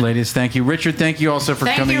right, ladies, thank you, Richard. Thank you also for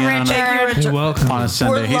Thank coming you, in on Richard. You're welcome. a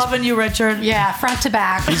Sunday. We're loving you, Richard. Yeah, front to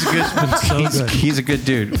back. He's a good. He's a good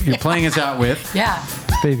dude. You're playing us out with. Yeah.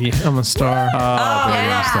 Baby, I'm a star. Oh,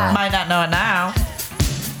 yeah. Might not know it now.